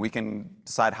 and we can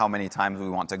decide how many times we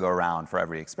want to go around for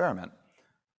every experiment,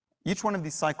 each one of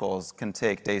these cycles can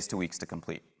take days to weeks to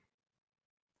complete.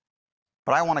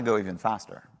 But I want to go even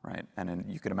faster, right? And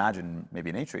you could imagine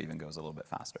maybe nature even goes a little bit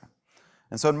faster.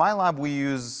 And so in my lab, we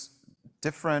use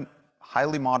different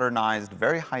highly modernized,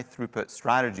 very high throughput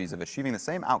strategies of achieving the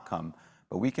same outcome,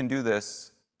 but we can do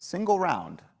this single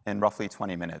round in roughly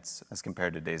 20 minutes as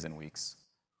compared to days and weeks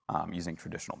using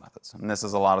traditional methods. And this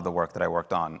is a lot of the work that I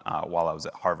worked on while I was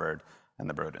at Harvard and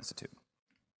the Broad Institute.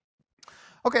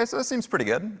 Okay, so this seems pretty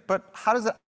good, but how does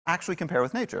it actually compare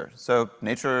with nature? So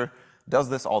nature does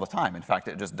this all the time. In fact,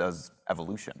 it just does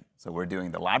evolution. So we're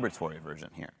doing the laboratory version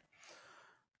here.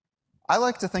 I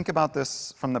like to think about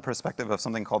this from the perspective of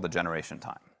something called the generation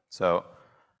time. So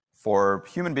for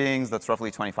human beings, that's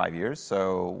roughly 25 years.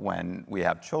 So when we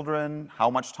have children, how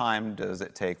much time does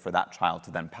it take for that child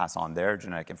to then pass on their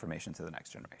genetic information to the next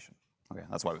generation? Okay,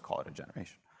 that's why we call it a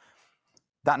generation.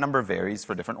 that number varies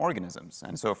for different organisms.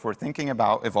 And so if we're thinking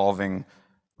about evolving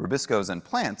rubiscos in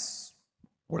plants,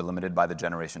 we're limited by the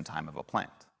generation time of a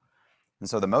plant. And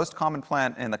so the most common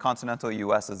plant in the continental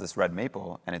US is this red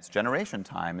maple, and its generation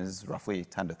time is roughly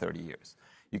 10 to 30 years.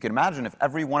 You can imagine if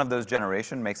every one of those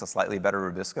generations makes a slightly better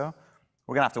rubisco,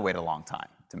 we're gonna have to wait a long time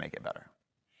to make it better.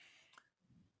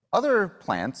 Other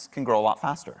plants can grow a lot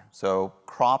faster. So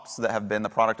crops that have been the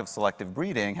product of selective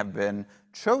breeding have been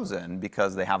chosen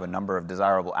because they have a number of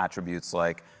desirable attributes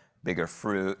like bigger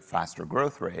fruit, faster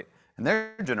growth rate, and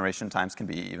their generation times can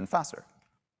be even faster.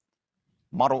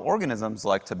 Model organisms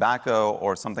like tobacco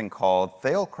or something called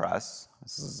thale cress,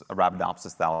 this is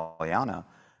Arabidopsis thaliana,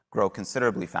 grow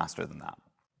considerably faster than that.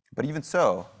 But even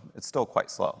so, it's still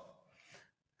quite slow.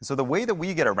 And so the way that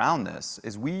we get around this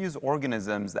is we use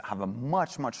organisms that have a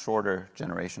much, much shorter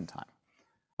generation time,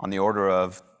 on the order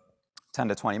of 10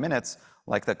 to 20 minutes,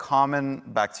 like the common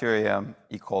bacterium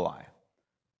E. coli.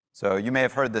 So you may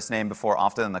have heard this name before,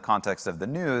 often in the context of the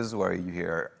news, where you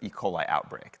hear E. coli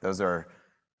outbreak. Those are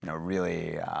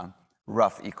really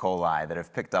rough E. coli that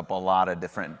have picked up a lot of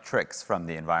different tricks from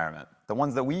the environment. The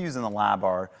ones that we use in the lab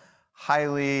are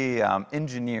highly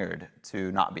engineered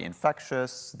to not be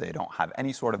infectious, they don't have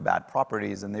any sort of bad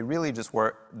properties, and they really just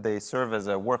they serve as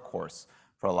a workhorse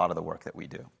for a lot of the work that we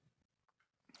do.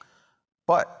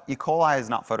 But E. coli is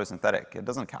not photosynthetic, it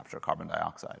doesn't capture carbon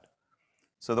dioxide.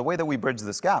 So the way that we bridge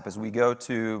this gap is we go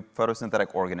to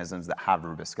photosynthetic organisms that have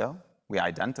rubisco, we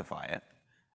identify it,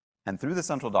 and through the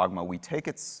central dogma, we take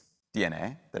its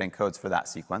DNA that encodes for that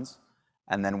sequence,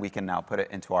 and then we can now put it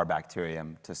into our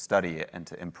bacterium to study it and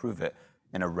to improve it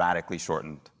in a radically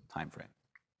shortened time frame.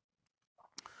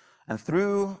 And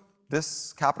through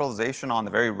this capitalization on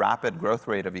the very rapid growth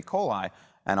rate of E. coli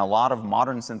and a lot of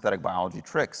modern synthetic biology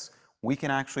tricks, we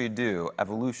can actually do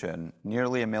evolution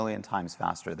nearly 1 million times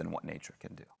faster than what nature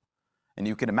can do. And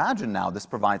you can imagine now this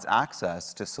provides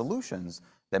access to solutions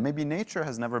that maybe nature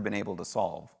has never been able to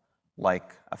solve,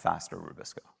 like a faster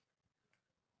rubisco.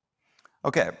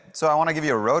 Okay, so I want to give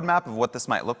you a roadmap of what this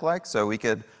might look like. So we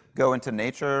could go into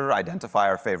nature, identify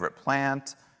our favorite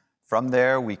plant. From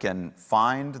there, we can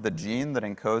find the gene that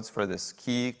encodes for this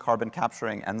key carbon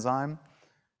capturing enzyme.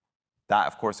 That,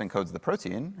 of course, encodes the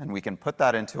protein, and we can put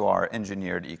that into our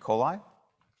engineered E. coli.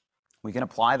 We can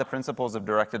apply the principles of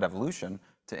directed evolution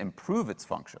to improve its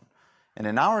function. And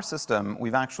in our system,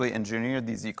 we've actually engineered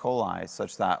these E. coli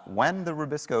such that when the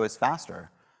rubisco is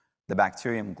faster, the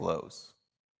bacterium glows.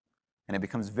 And it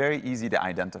becomes very easy to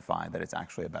identify that it's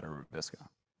actually a better rubisco.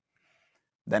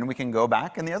 Then we can go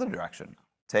back in the other direction.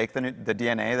 Take the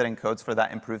DNA that encodes for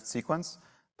that improved sequence,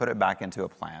 put it back into a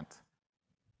plant.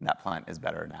 And that plant is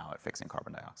better now at fixing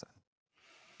carbon dioxide.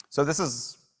 So this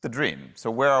is the dream. So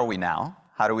where are we now?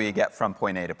 How do we get from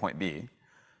point A to point B?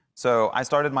 So I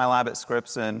started my lab at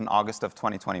Scripps in August of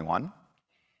 2021.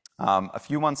 A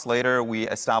few months later, we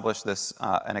established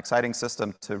an exciting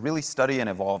system to really study and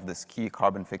evolve this key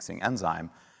carbon-fixing enzyme.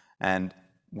 And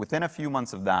within a few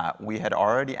months of that, we had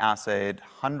already assayed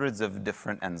hundreds of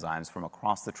different enzymes from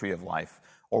across the tree of life,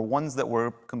 or ones that were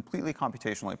completely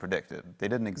computationally predicted. They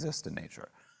didn't exist in nature.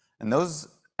 And those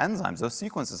enzymes, those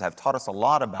sequences, have taught us a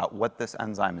lot about what this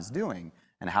enzyme is doing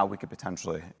and how we could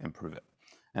potentially improve it.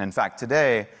 And in fact,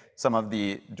 today, some of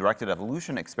the directed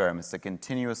evolution experiments that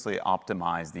continuously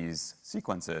optimize these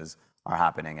sequences are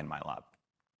happening in my lab.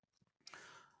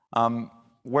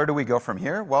 Where do we go from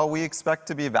here? Well, we expect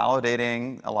to be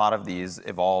validating a lot of these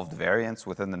evolved variants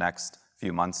within the next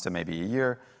few months to maybe a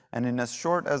year. And in as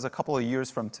short as a couple of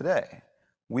years from today,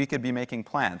 we could be making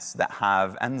plants that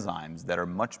have enzymes that are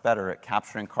much better at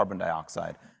capturing carbon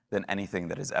dioxide than anything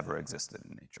that has ever existed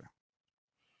in nature.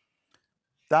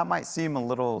 That might seem a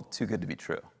little too good to be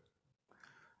true.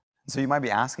 So you might be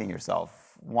asking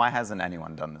yourself, why hasn't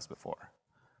anyone done this before?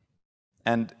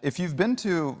 And if you've been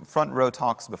to front row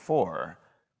talks before,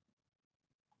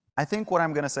 I think what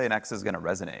I'm going to say next is going to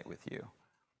resonate with you.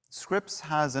 Scripps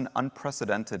has an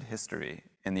unprecedented history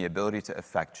in the ability to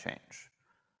effect change.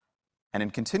 And in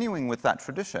continuing with that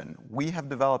tradition, we have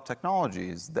developed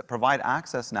technologies that provide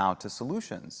access now to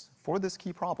solutions for this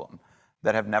key problem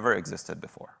that have never existed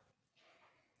before.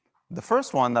 The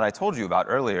first one that I told you about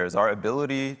earlier is our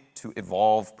ability to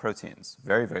evolve proteins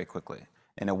very, very quickly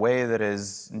in a way that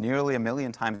is nearly 1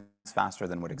 million times faster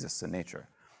than what exists in nature.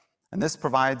 And this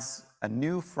provides a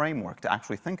new framework to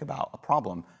actually think about a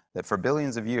problem that for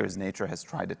billions of years nature has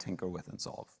tried to tinker with and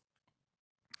solve.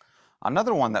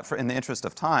 Another one that, in the interest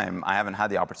of time, I haven't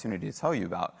had the opportunity to tell you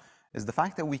about is the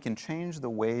fact that we can change the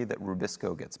way that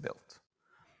rubisco gets built.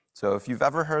 So if you've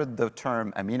ever heard the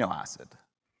term amino acid,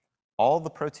 all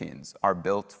the proteins are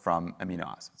built from amino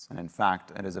acids. And in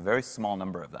fact, it is a very small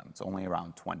number of them. It's only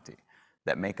around 20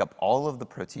 that make up all of the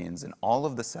proteins in all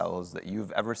of the cells that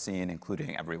you've ever seen,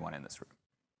 including everyone in this room.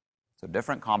 So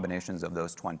different combinations of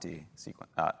those 20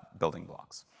 building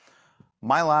blocks.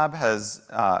 My lab has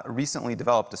recently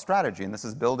developed a strategy, and this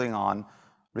is building on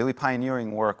really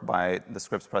pioneering work by the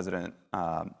Scripps president,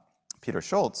 Peter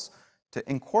Schultz, to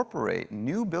incorporate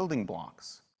new building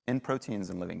blocks in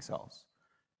proteins in living cells.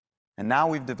 And now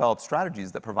we've developed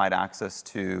strategies that provide access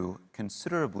to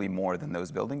considerably more than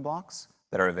those building blocks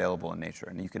that are available in nature.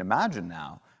 And you can imagine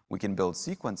now we can build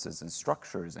sequences and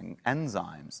structures and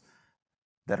enzymes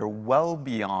that are well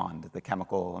beyond the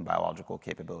chemical and biological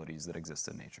capabilities that exist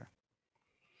in nature.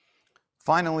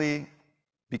 Finally,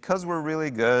 because we're really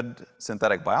good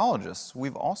synthetic biologists,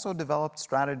 we've also developed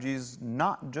strategies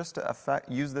not just to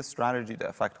use this strategy to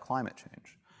affect climate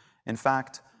change. In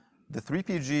fact, the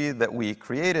 3PG that we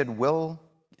created will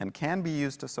and can be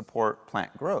used to support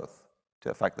plant growth to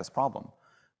affect this problem.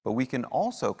 But we can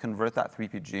also convert that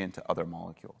 3PG into other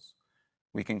molecules.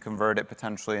 We can convert it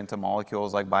potentially into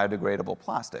molecules like biodegradable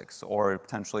plastics, or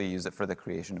potentially use it for the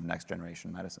creation of next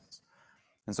generation medicines.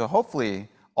 And so hopefully,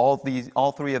 all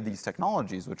three of these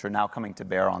technologies, which are now coming to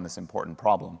bear on this important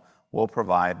problem, will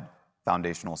provide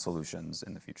foundational solutions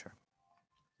in the future.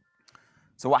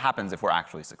 So what happens if we're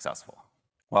actually successful?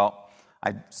 Well,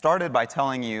 I started by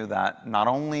telling you that not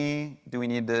only do we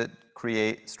need to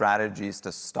create strategies to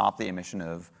stop the emission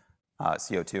of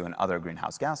CO2 and other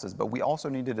greenhouse gases, but we also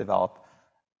need to develop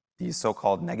these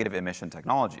so-called negative emission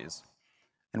technologies.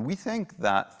 And we think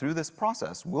that through this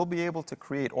process, we'll be able to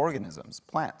create organisms,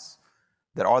 plants,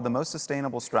 that are the most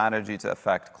sustainable strategy to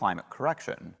affect climate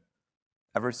correction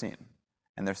ever seen.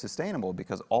 And they're sustainable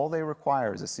because all they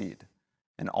require is a seed.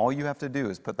 And all you have to do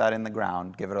is put that in the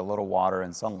ground, give it a little water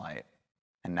and sunlight,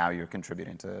 and now you're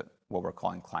contributing to what we're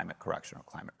calling climate correction or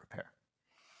climate repair.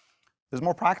 There's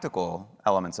more practical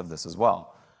elements of this as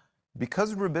well.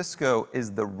 Because rubisco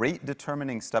is the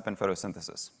rate-determining step in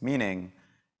photosynthesis, meaning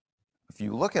if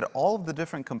you look at all of the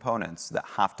different components that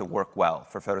have to work well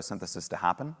for photosynthesis to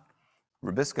happen,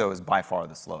 rubisco is by far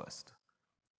the slowest.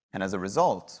 And as a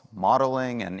result,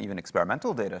 modeling and even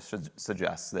experimental data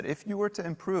suggests that if you were to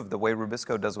improve the way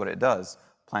rubisco does what it does,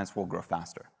 plants will grow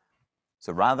faster.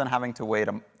 So rather than having to wait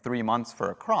 3 months for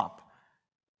a crop,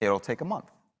 it'll take a month.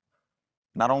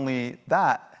 Not only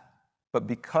that, but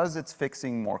because it's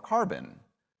fixing more carbon,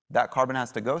 that carbon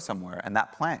has to go somewhere, and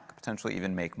that plant could potentially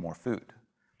even make more food.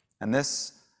 And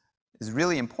this is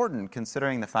really important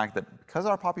considering the fact that because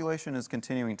our population is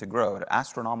continuing to grow at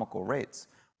astronomical rates,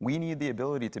 we need the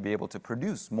ability to be able to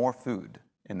produce more food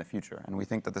in the future. And we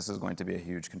think that this is going to be a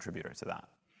huge contributor to that.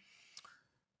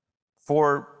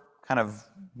 For kind of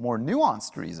more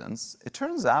nuanced reasons, it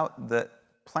turns out that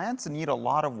plants need a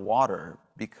lot of water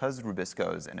because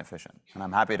rubisco is inefficient. And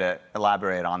I'm happy to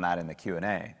elaborate on that in the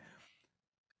Q&A.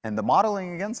 And the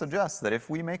modeling again suggests that if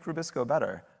we make rubisco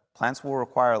better, plants will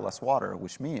require less water,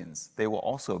 which means they will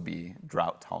also be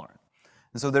drought tolerant.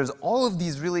 And so there's all of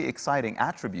these really exciting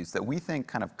attributes that we think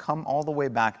kind of come all the way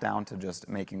back down to just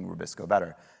making rubisco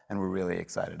better. And we're really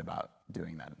excited about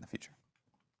doing that in the future.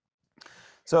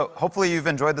 So hopefully you've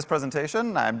enjoyed this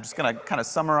presentation. I'm just going to kind of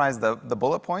summarize the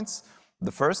bullet points.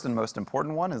 The first and most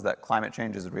important one is that climate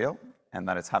change is real and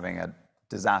that it's having a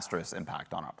disastrous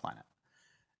impact on our planet.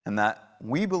 And that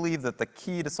we believe that the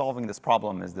key to solving this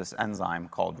problem is this enzyme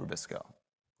called rubisco,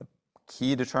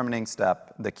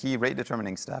 the key rate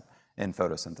determining step in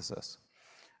photosynthesis.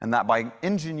 And that by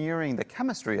engineering the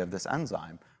chemistry of this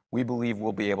enzyme, we believe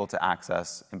we'll be able to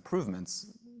access improvements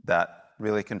that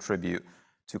really contribute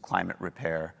to climate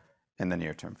repair in the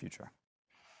near-term future.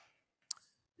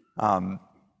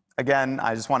 Again,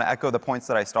 I just want to echo the points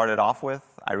that I started off with.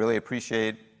 I really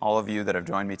appreciate all of you that have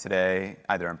joined me today,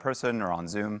 either in person or on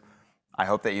Zoom. I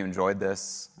hope that you enjoyed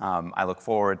this. I look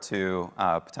forward to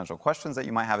potential questions that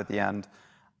you might have at the end.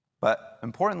 But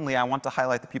importantly, I want to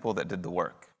highlight the people that did the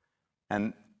work.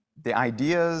 And the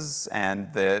ideas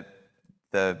and the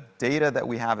data that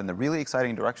we have and the really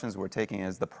exciting directions we're taking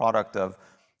is the product of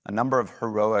a number of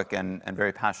heroic and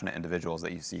very passionate individuals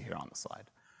that you see here on the slide.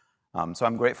 So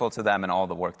I'm grateful to them and all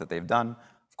the work that they've done.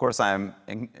 Of course, I'm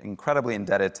incredibly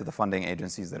indebted to the funding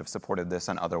agencies that have supported this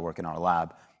and other work in our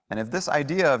lab. And if this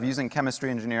idea of using chemistry,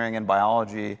 engineering, and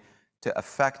biology to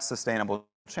affect sustainable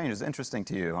change is interesting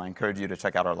to you, I encourage you to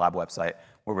check out our lab website,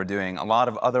 where we're doing a lot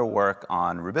of other work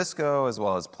on rubisco, as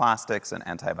well as plastics and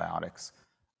antibiotics,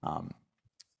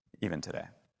 even today.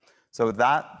 So with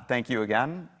that, thank you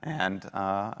again, and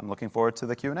I'm looking forward to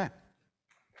the Q&A.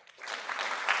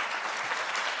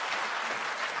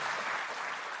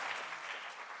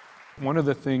 one of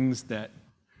the things that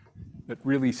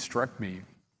really struck me,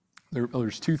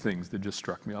 there's two things that just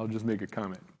struck me. I'll just make a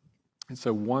comment. And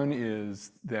so one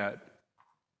is that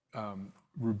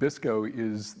Rubisco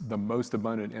is the most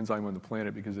abundant enzyme on the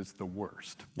planet because it's the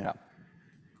worst. Yeah.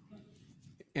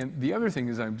 And the other thing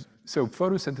is, so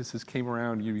photosynthesis came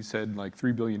around, you said, like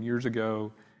 3 billion years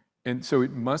ago. And so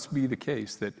it must be the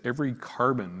case that every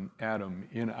carbon atom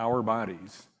in our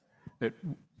bodies that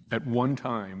at one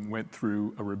time went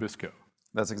through a Rubisco.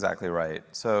 That's exactly right.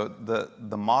 So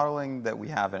the modeling that we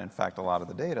have, and in fact a lot of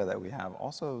the data that we have,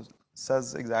 also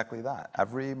says exactly that.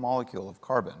 Every molecule of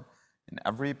carbon in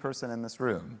every person in this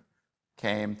room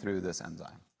came through this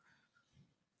enzyme.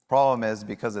 Problem is,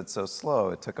 because it's so slow,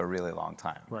 it took a really long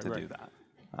time to do that.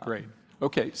 Great.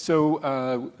 Okay,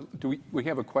 so do we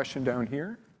have a question down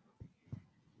here?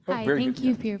 Oh, Hi, thank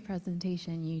you for your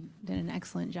presentation. You did an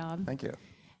excellent job. Thank you.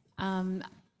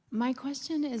 My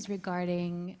question is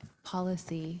regarding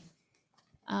policy.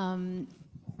 I'm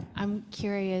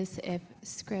curious if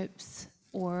Scripps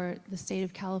or the state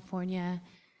of California,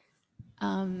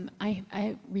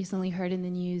 I recently heard in the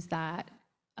news that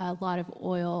a lot of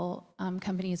oil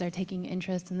companies are taking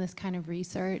interest in this kind of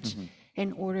research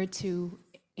in order to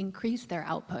increase their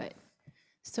output.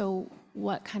 So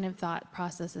what kind of thought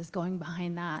process is going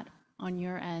behind that on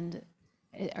your end?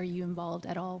 Are you involved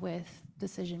at all with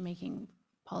decision-making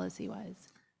policy-wise?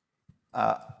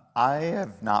 I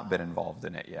have not been involved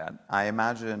in it yet. I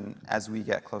imagine as we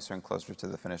get closer and closer to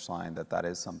the finish line that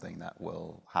is something that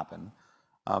will happen.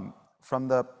 From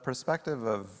the perspective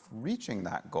of reaching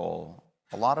that goal,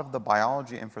 a lot of the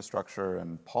biology infrastructure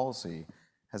and policy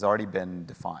has already been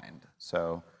defined.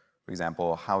 So, for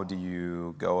example, how do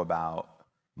you go about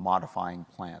modifying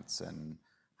plants, and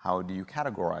how do you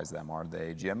categorize them? Are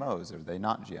they GMOs? Are they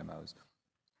not GMOs?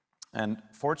 And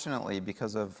fortunately,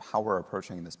 because of how we're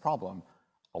approaching this problem,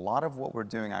 a lot of what we're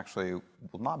doing actually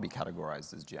will not be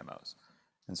categorized as GMOs.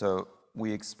 And so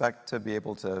we expect to be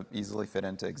able to easily fit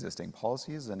into existing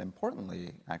policies, and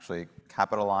importantly, actually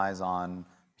capitalize on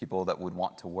people that would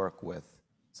want to work with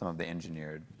some of the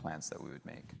engineered plants that we would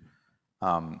make.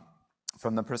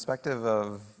 From the perspective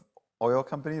of oil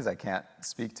companies, I can't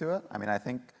speak to it. I mean, I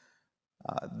think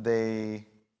they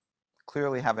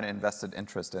clearly have an invested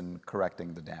interest in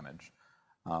correcting the damage.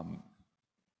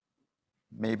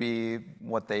 Maybe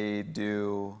what they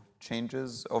do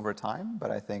changes over time, but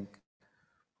I think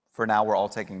for now we're all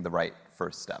taking the right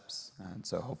first steps. And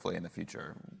so hopefully in the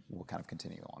future we'll kind of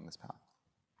continue along this path.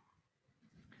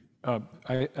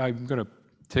 I'm going to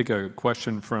take a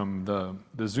question from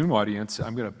the Zoom audience.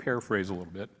 I'm going to paraphrase a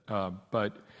little bit.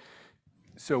 But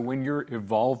so when you're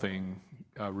evolving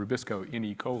Rubisco in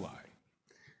E. coli,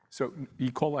 so E.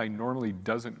 coli normally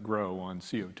doesn't grow on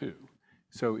CO2.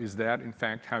 So is that in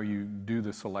fact how you do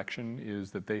the selection,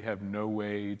 is that they have no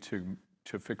way to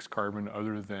fix carbon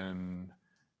other than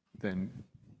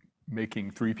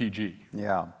making 3PG?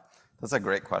 Yeah, that's a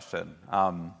great question.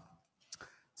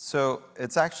 So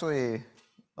it's actually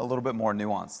a little bit more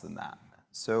nuanced than that.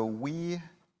 So we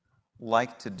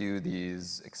like to do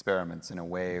these experiments in a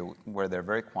way where they're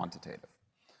very quantitative.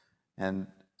 And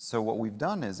so what we've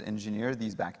done is engineer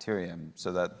these bacterium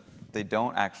so that they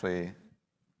don't actually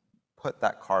put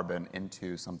that carbon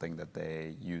into something that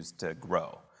they use to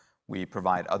grow. We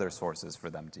provide other sources for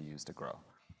them to use to grow.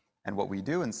 And what we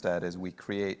do instead is we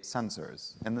create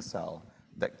sensors in the cell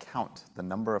that count the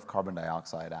number of carbon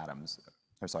dioxide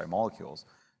molecules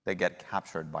that get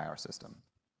captured by our system.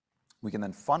 We can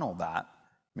then funnel that,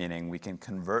 meaning we can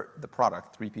convert the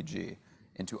product, 3PG,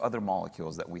 into other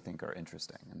molecules that we think are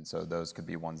interesting. And so those could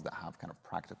be ones that have kind of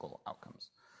practical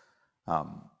outcomes.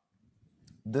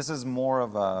 This is more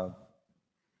of a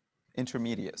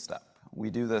intermediate step. We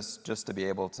do this just to be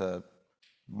able to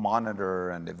monitor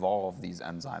and evolve these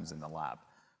enzymes in the lab.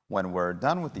 When we're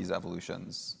done with these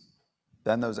evolutions,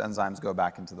 then those enzymes go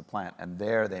back into the plant, and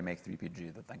there they make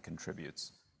 3PG that then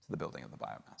contributes to the building of the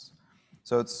biomass.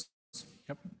 So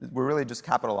we're really just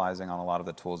capitalizing on a lot of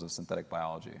the tools of synthetic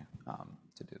biology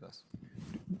to do this.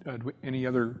 Any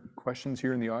other questions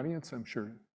here in the audience? I'm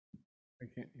sure. I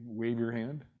can't wave your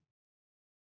hand.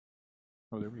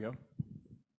 Oh, there we go.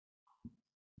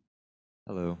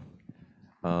 Hello.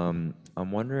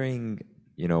 I'm wondering,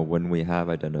 when we have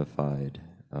identified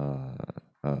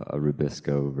a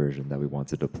Rubisco version that we want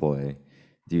to deploy,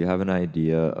 do you have an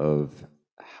idea of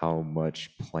how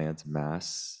much plant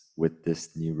mass with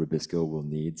this new Rubisco will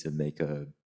need to make a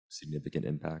significant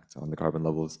impact on the carbon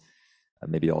levels?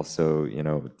 Maybe also,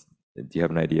 do you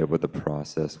have an idea of what the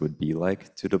process would be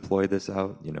like to deploy this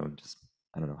out? Just,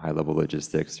 I don't know, high-level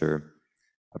logistics or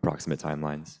approximate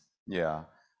timelines? Yeah,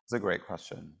 it's a great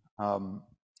question.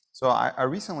 So I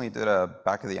recently did a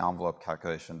back of the envelope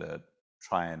calculation to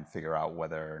try and figure out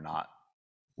whether or not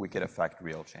we could affect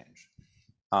real change.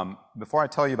 Before I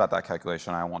tell you about that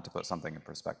calculation, I want to put something in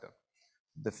perspective.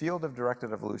 The field of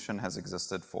directed evolution has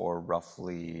existed for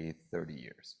roughly 30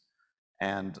 years.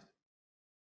 And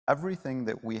everything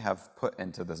that we have put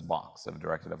into this box of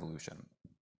directed evolution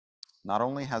not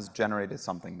only has generated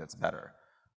something that's better,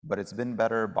 but it's been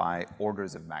better by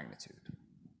orders of magnitude.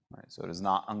 Right? So it is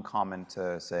not uncommon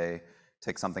to say,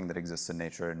 take something that exists in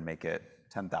nature and make it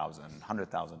 10,000,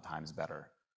 100,000 times better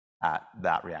at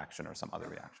that reaction or some other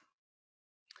reaction.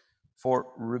 For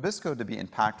Rubisco to be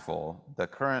impactful, the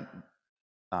current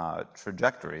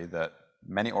trajectory that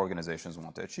many organizations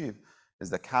want to achieve is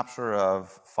the capture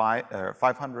of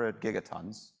 500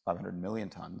 gigatons, 500 million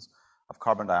tons of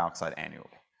carbon dioxide annually.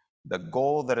 The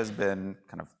goal that has been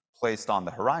kind of placed on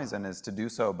the horizon is to do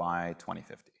so by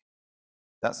 2050.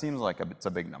 That seems like it's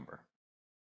a big number,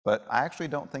 but I actually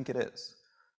don't think it is.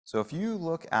 So if you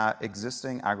look at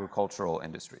existing agricultural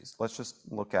industries, let's just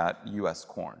look at US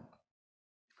corn.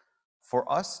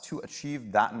 For us to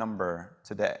achieve that number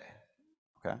today,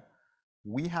 okay,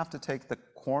 we have to take the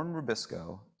corn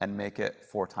Rubisco and make it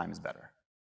 4 times better,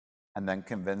 and then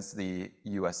convince the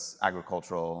US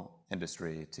agricultural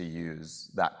industry to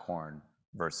use that corn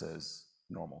versus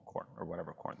normal corn or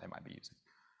whatever corn they might be using.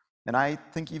 And I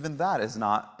think even that is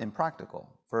not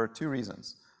impractical for 2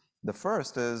 reasons. The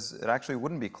first is it actually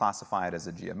wouldn't be classified as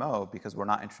a GMO because we're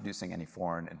not introducing any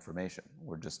foreign information.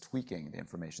 We're just tweaking the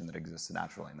information that exists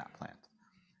naturally in that plant.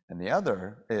 And the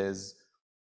other is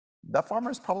that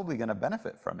farmer is probably going to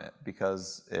benefit from it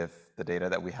because if the data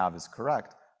that we have is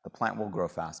correct, the plant will grow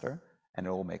faster and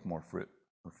it will make more fruit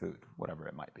or food, whatever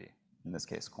it might be, in this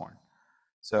case, corn.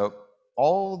 So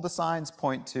all the signs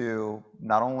point to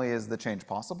not only is the change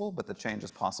possible, but the change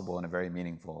is possible in a very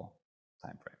meaningful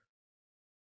time frame.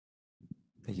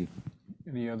 Thank you.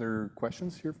 Any other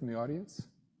questions here from the audience?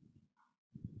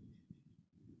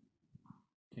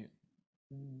 Yeah.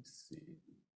 Let me see.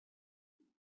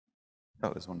 Oh,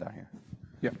 there's one down here.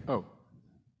 Yeah. Oh,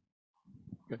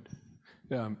 good.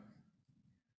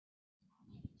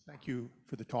 Thank you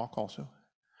for the talk also.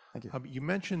 Thank you. You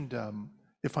mentioned,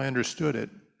 if I understood it,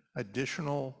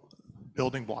 additional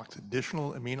building blocks,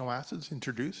 additional amino acids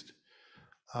introduced.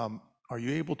 Are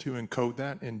you able to encode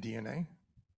that in DNA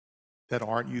that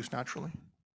aren't used naturally?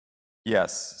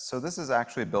 Yes. So this is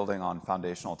actually building on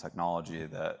foundational technology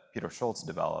that Peter Schultz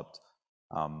developed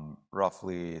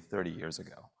roughly 30 years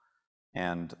ago.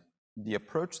 And the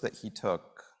approach that he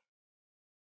took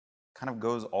kind of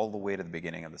goes all the way to the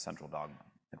beginning of the central dogma.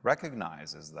 It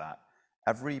recognizes that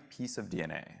every piece of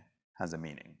DNA has a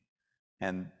meaning.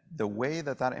 And the way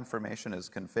that that information is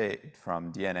conveyed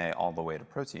from DNA all the way to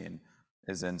protein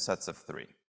is in sets of 3.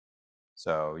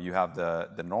 So you have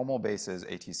the normal bases,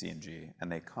 A, T, C, and G,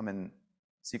 and they come in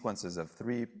sequences of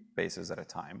 3 bases at a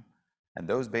time. And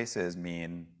those bases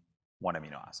mean 1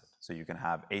 amino acid. So you can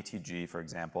have ATG, for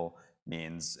example,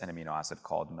 means an amino acid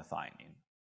called methionine.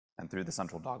 And through the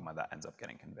central dogma, that ends up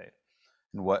getting conveyed.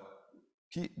 And what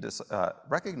Pete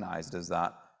recognized is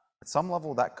that at some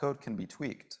level, that code can be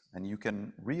tweaked, and you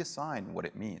can reassign what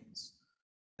it means.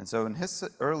 And so in his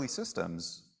early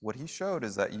systems, what he showed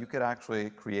is that you could actually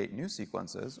create new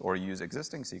sequences or use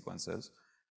existing sequences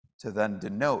to then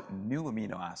denote new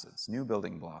amino acids, new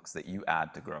building blocks that you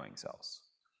add to growing cells.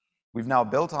 We've now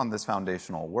built on this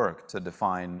foundational work to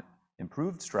define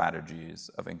improved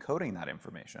strategies of encoding that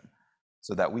information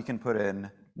so that we can put in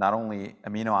not only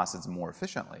amino acids more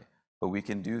efficiently, but we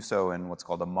can do so in what's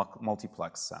called a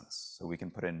multiplex sense. So we can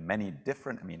put in many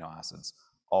different amino acids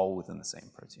all within the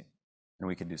same protein. And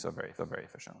we can do so very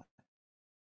efficiently.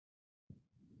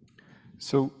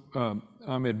 So,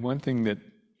 Ahmed, one thing that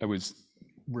I was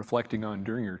reflecting on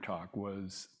during your talk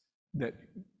was that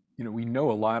we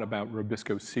know a lot about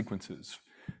Rubisco sequences.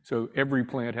 So every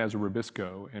plant has a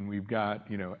Rubisco, and we've got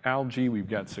algae, we've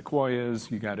got sequoias,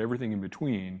 you got everything in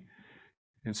between,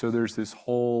 and so there's this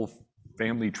whole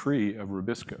family tree of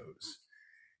Rubiscos.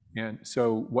 And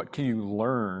so what can you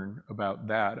learn about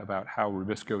that, about how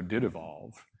Rubisco did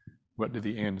evolve? What do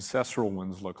the ancestral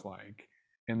ones look like?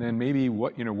 And then maybe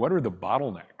what are the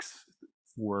bottlenecks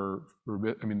for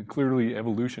Rubisco? I mean, clearly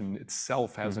evolution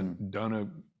itself hasn't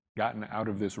gotten out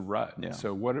of this rut. Yeah.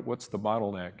 So what's the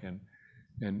bottleneck?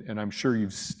 And I'm sure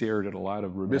you've stared at a lot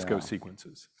of Rubisco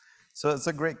sequences. So it's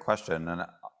a great question, and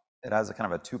it has a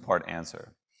kind of a 2-part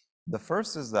answer. The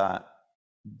first is that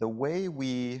the way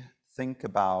we think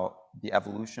about the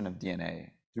evolution of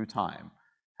DNA through time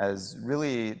has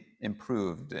really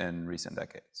improved in recent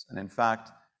decades. And in fact,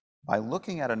 by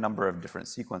looking at a number of different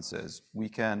sequences, we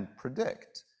can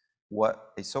predict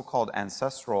what a so-called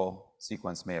ancestral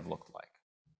sequence may have looked like.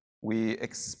 We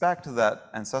expect that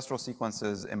ancestral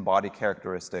sequences embody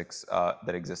characteristics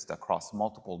that exist across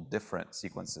multiple different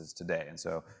sequences today. And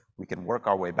so we can work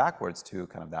our way backwards to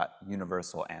kind of that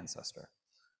universal ancestor.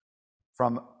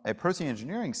 From a protein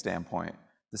engineering standpoint,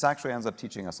 this actually ends up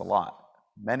teaching us a lot.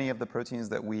 Many of the proteins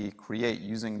that we create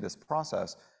using this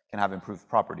process can have improved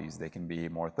properties. They can be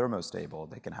more thermostable,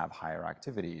 they can have higher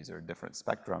activities or different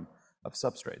spectrum of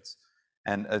substrates.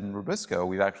 And in Rubisco,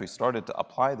 we've actually started to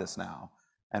apply this now,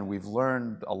 and we've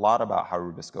learned a lot about how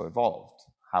Rubisco evolved,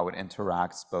 how it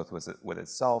interacts both with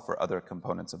itself or other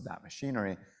components of that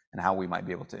machinery, and how we might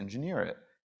be able to engineer it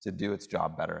to do its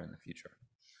job better in the future.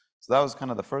 So that was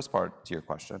kind of the first part to your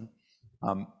question.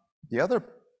 The other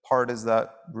part is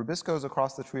that Rubiscos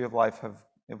across the tree of life have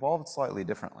evolved slightly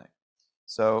differently.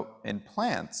 So in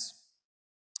plants,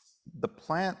 the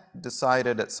plant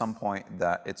decided at some point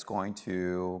that it's going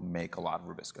to make a lot of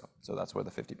Rubisco. So that's where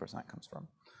the 50% comes from.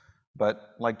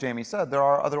 But like Jamie said, there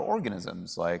are other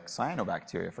organisms like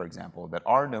cyanobacteria, for example, that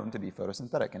are known to be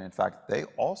photosynthetic. And in fact, they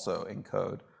also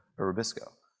encode a Rubisco.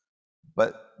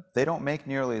 But they don't make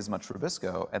nearly as much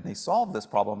Rubisco, and they solve this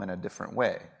problem in a different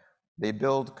way. They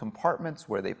build compartments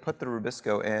where they put the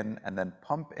Rubisco in and then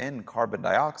pump in carbon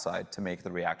dioxide to make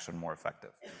the reaction more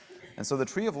effective. And so the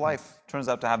tree of life turns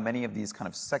out to have many of these kind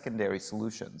of secondary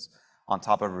solutions on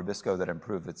top of Rubisco that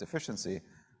improve its efficiency.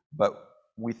 But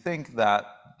we think that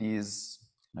these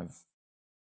kind of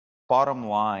bottom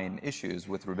line issues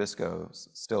with Rubiscos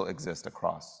still exist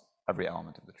across every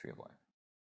element of the tree of life.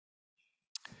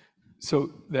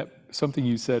 So that something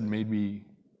you said made me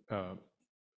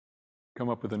come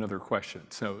up with another question.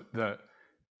 So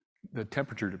the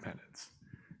temperature dependence.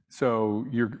 So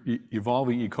you're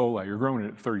evolving E. coli, you're growing it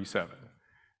at 37.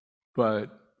 But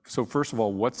so first of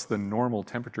all, what's the normal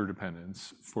temperature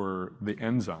dependence for the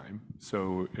enzyme?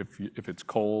 So if it's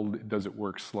cold, does it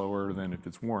work slower than if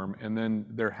it's warm? And then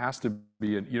there has to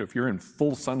be, if you're in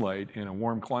full sunlight in a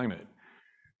warm climate,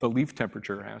 the leaf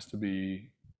temperature has to be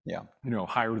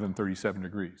higher than 37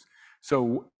 degrees.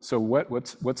 So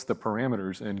what's the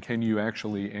parameters, and can you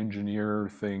actually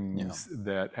engineer things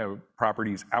that have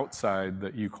properties outside the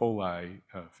E. coli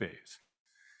phase?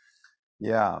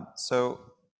 Yeah, so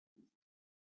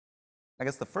I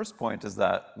guess the first point is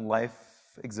that life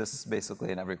exists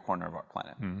basically in every corner of our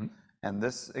planet. Mm-hmm. And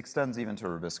this extends even to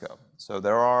Rubisco. So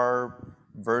there are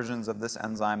versions of this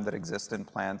enzyme that exist in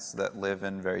plants that live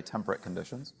in very temperate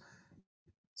conditions.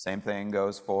 Same thing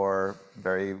goes for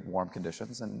very warm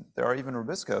conditions. And there are even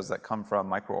Rubiscos that come from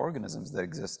microorganisms that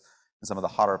exist in some of the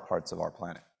hotter parts of our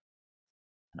planet.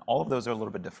 And all of those are a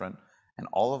little bit different, and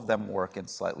all of them work in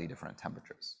slightly different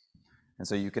temperatures. And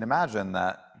so you can imagine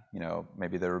that,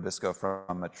 maybe the Rubisco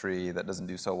from a tree that doesn't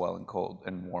do so well in cold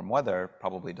and warm weather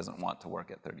probably doesn't want to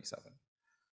work at 37.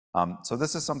 So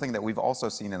this is something that we've also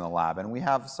seen in the lab, and we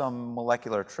have some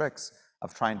molecular tricks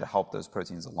of trying to help those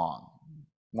proteins along.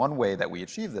 One way that we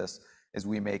achieve this is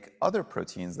we make other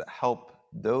proteins that help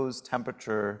those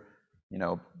temperature,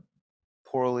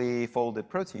 poorly folded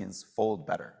proteins fold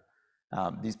better.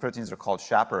 These proteins are called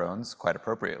chaperones, quite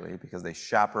appropriately, because they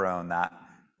chaperone that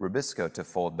Rubisco to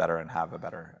fold better and have a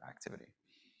better activity.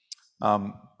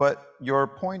 But your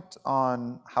point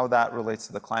on how that relates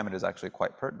to the climate is actually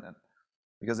quite pertinent,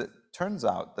 because it turns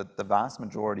out that the vast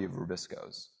majority of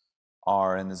Rubiscos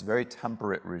are in this very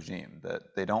temperate regime, that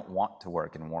they don't want to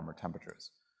work in warmer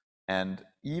temperatures. And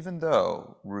even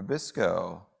though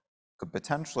Rubisco could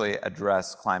potentially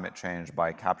address climate change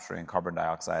by capturing carbon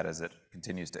dioxide as it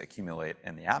continues to accumulate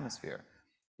in the atmosphere,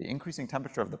 the increasing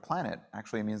temperature of the planet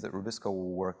actually means that Rubisco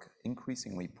will work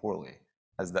increasingly poorly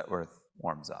as the Earth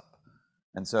warms up.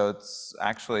 And so it's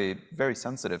actually very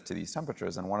sensitive to these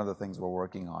temperatures, and one of the things we're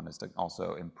working on is to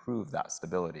also improve that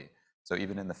stability. So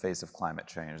even in the face of climate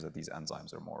change, that these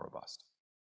enzymes are more robust.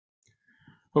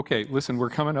 Okay, listen, we're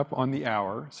coming up on the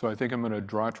hour, so I think I'm going to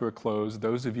draw to a close.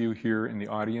 Those of you here in the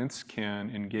audience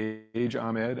can engage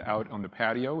Ahmed out on the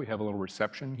patio. We have a little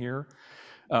reception here.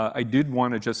 I did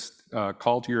want to just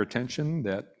call to your attention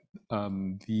that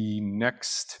the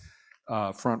next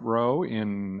front row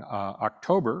in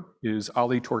October is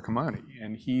Ali Torkamani,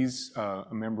 and he's a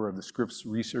member of the Scripps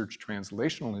Research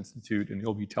Translational Institute, and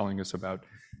he'll be telling us about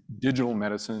digital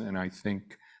medicine and I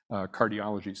think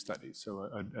cardiology studies. So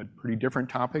a pretty different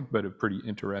topic, but a pretty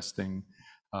interesting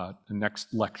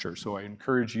next lecture. So I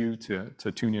encourage you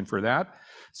to tune in for that.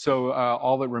 So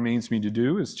all that remains me to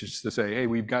do is just to say, hey,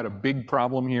 we've got a big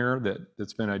problem here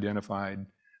that's been identified.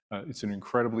 It's an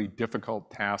incredibly difficult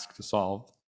task to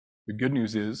solve. The good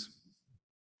news is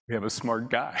we have a smart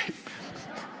guy.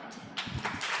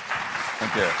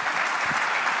 Thank you.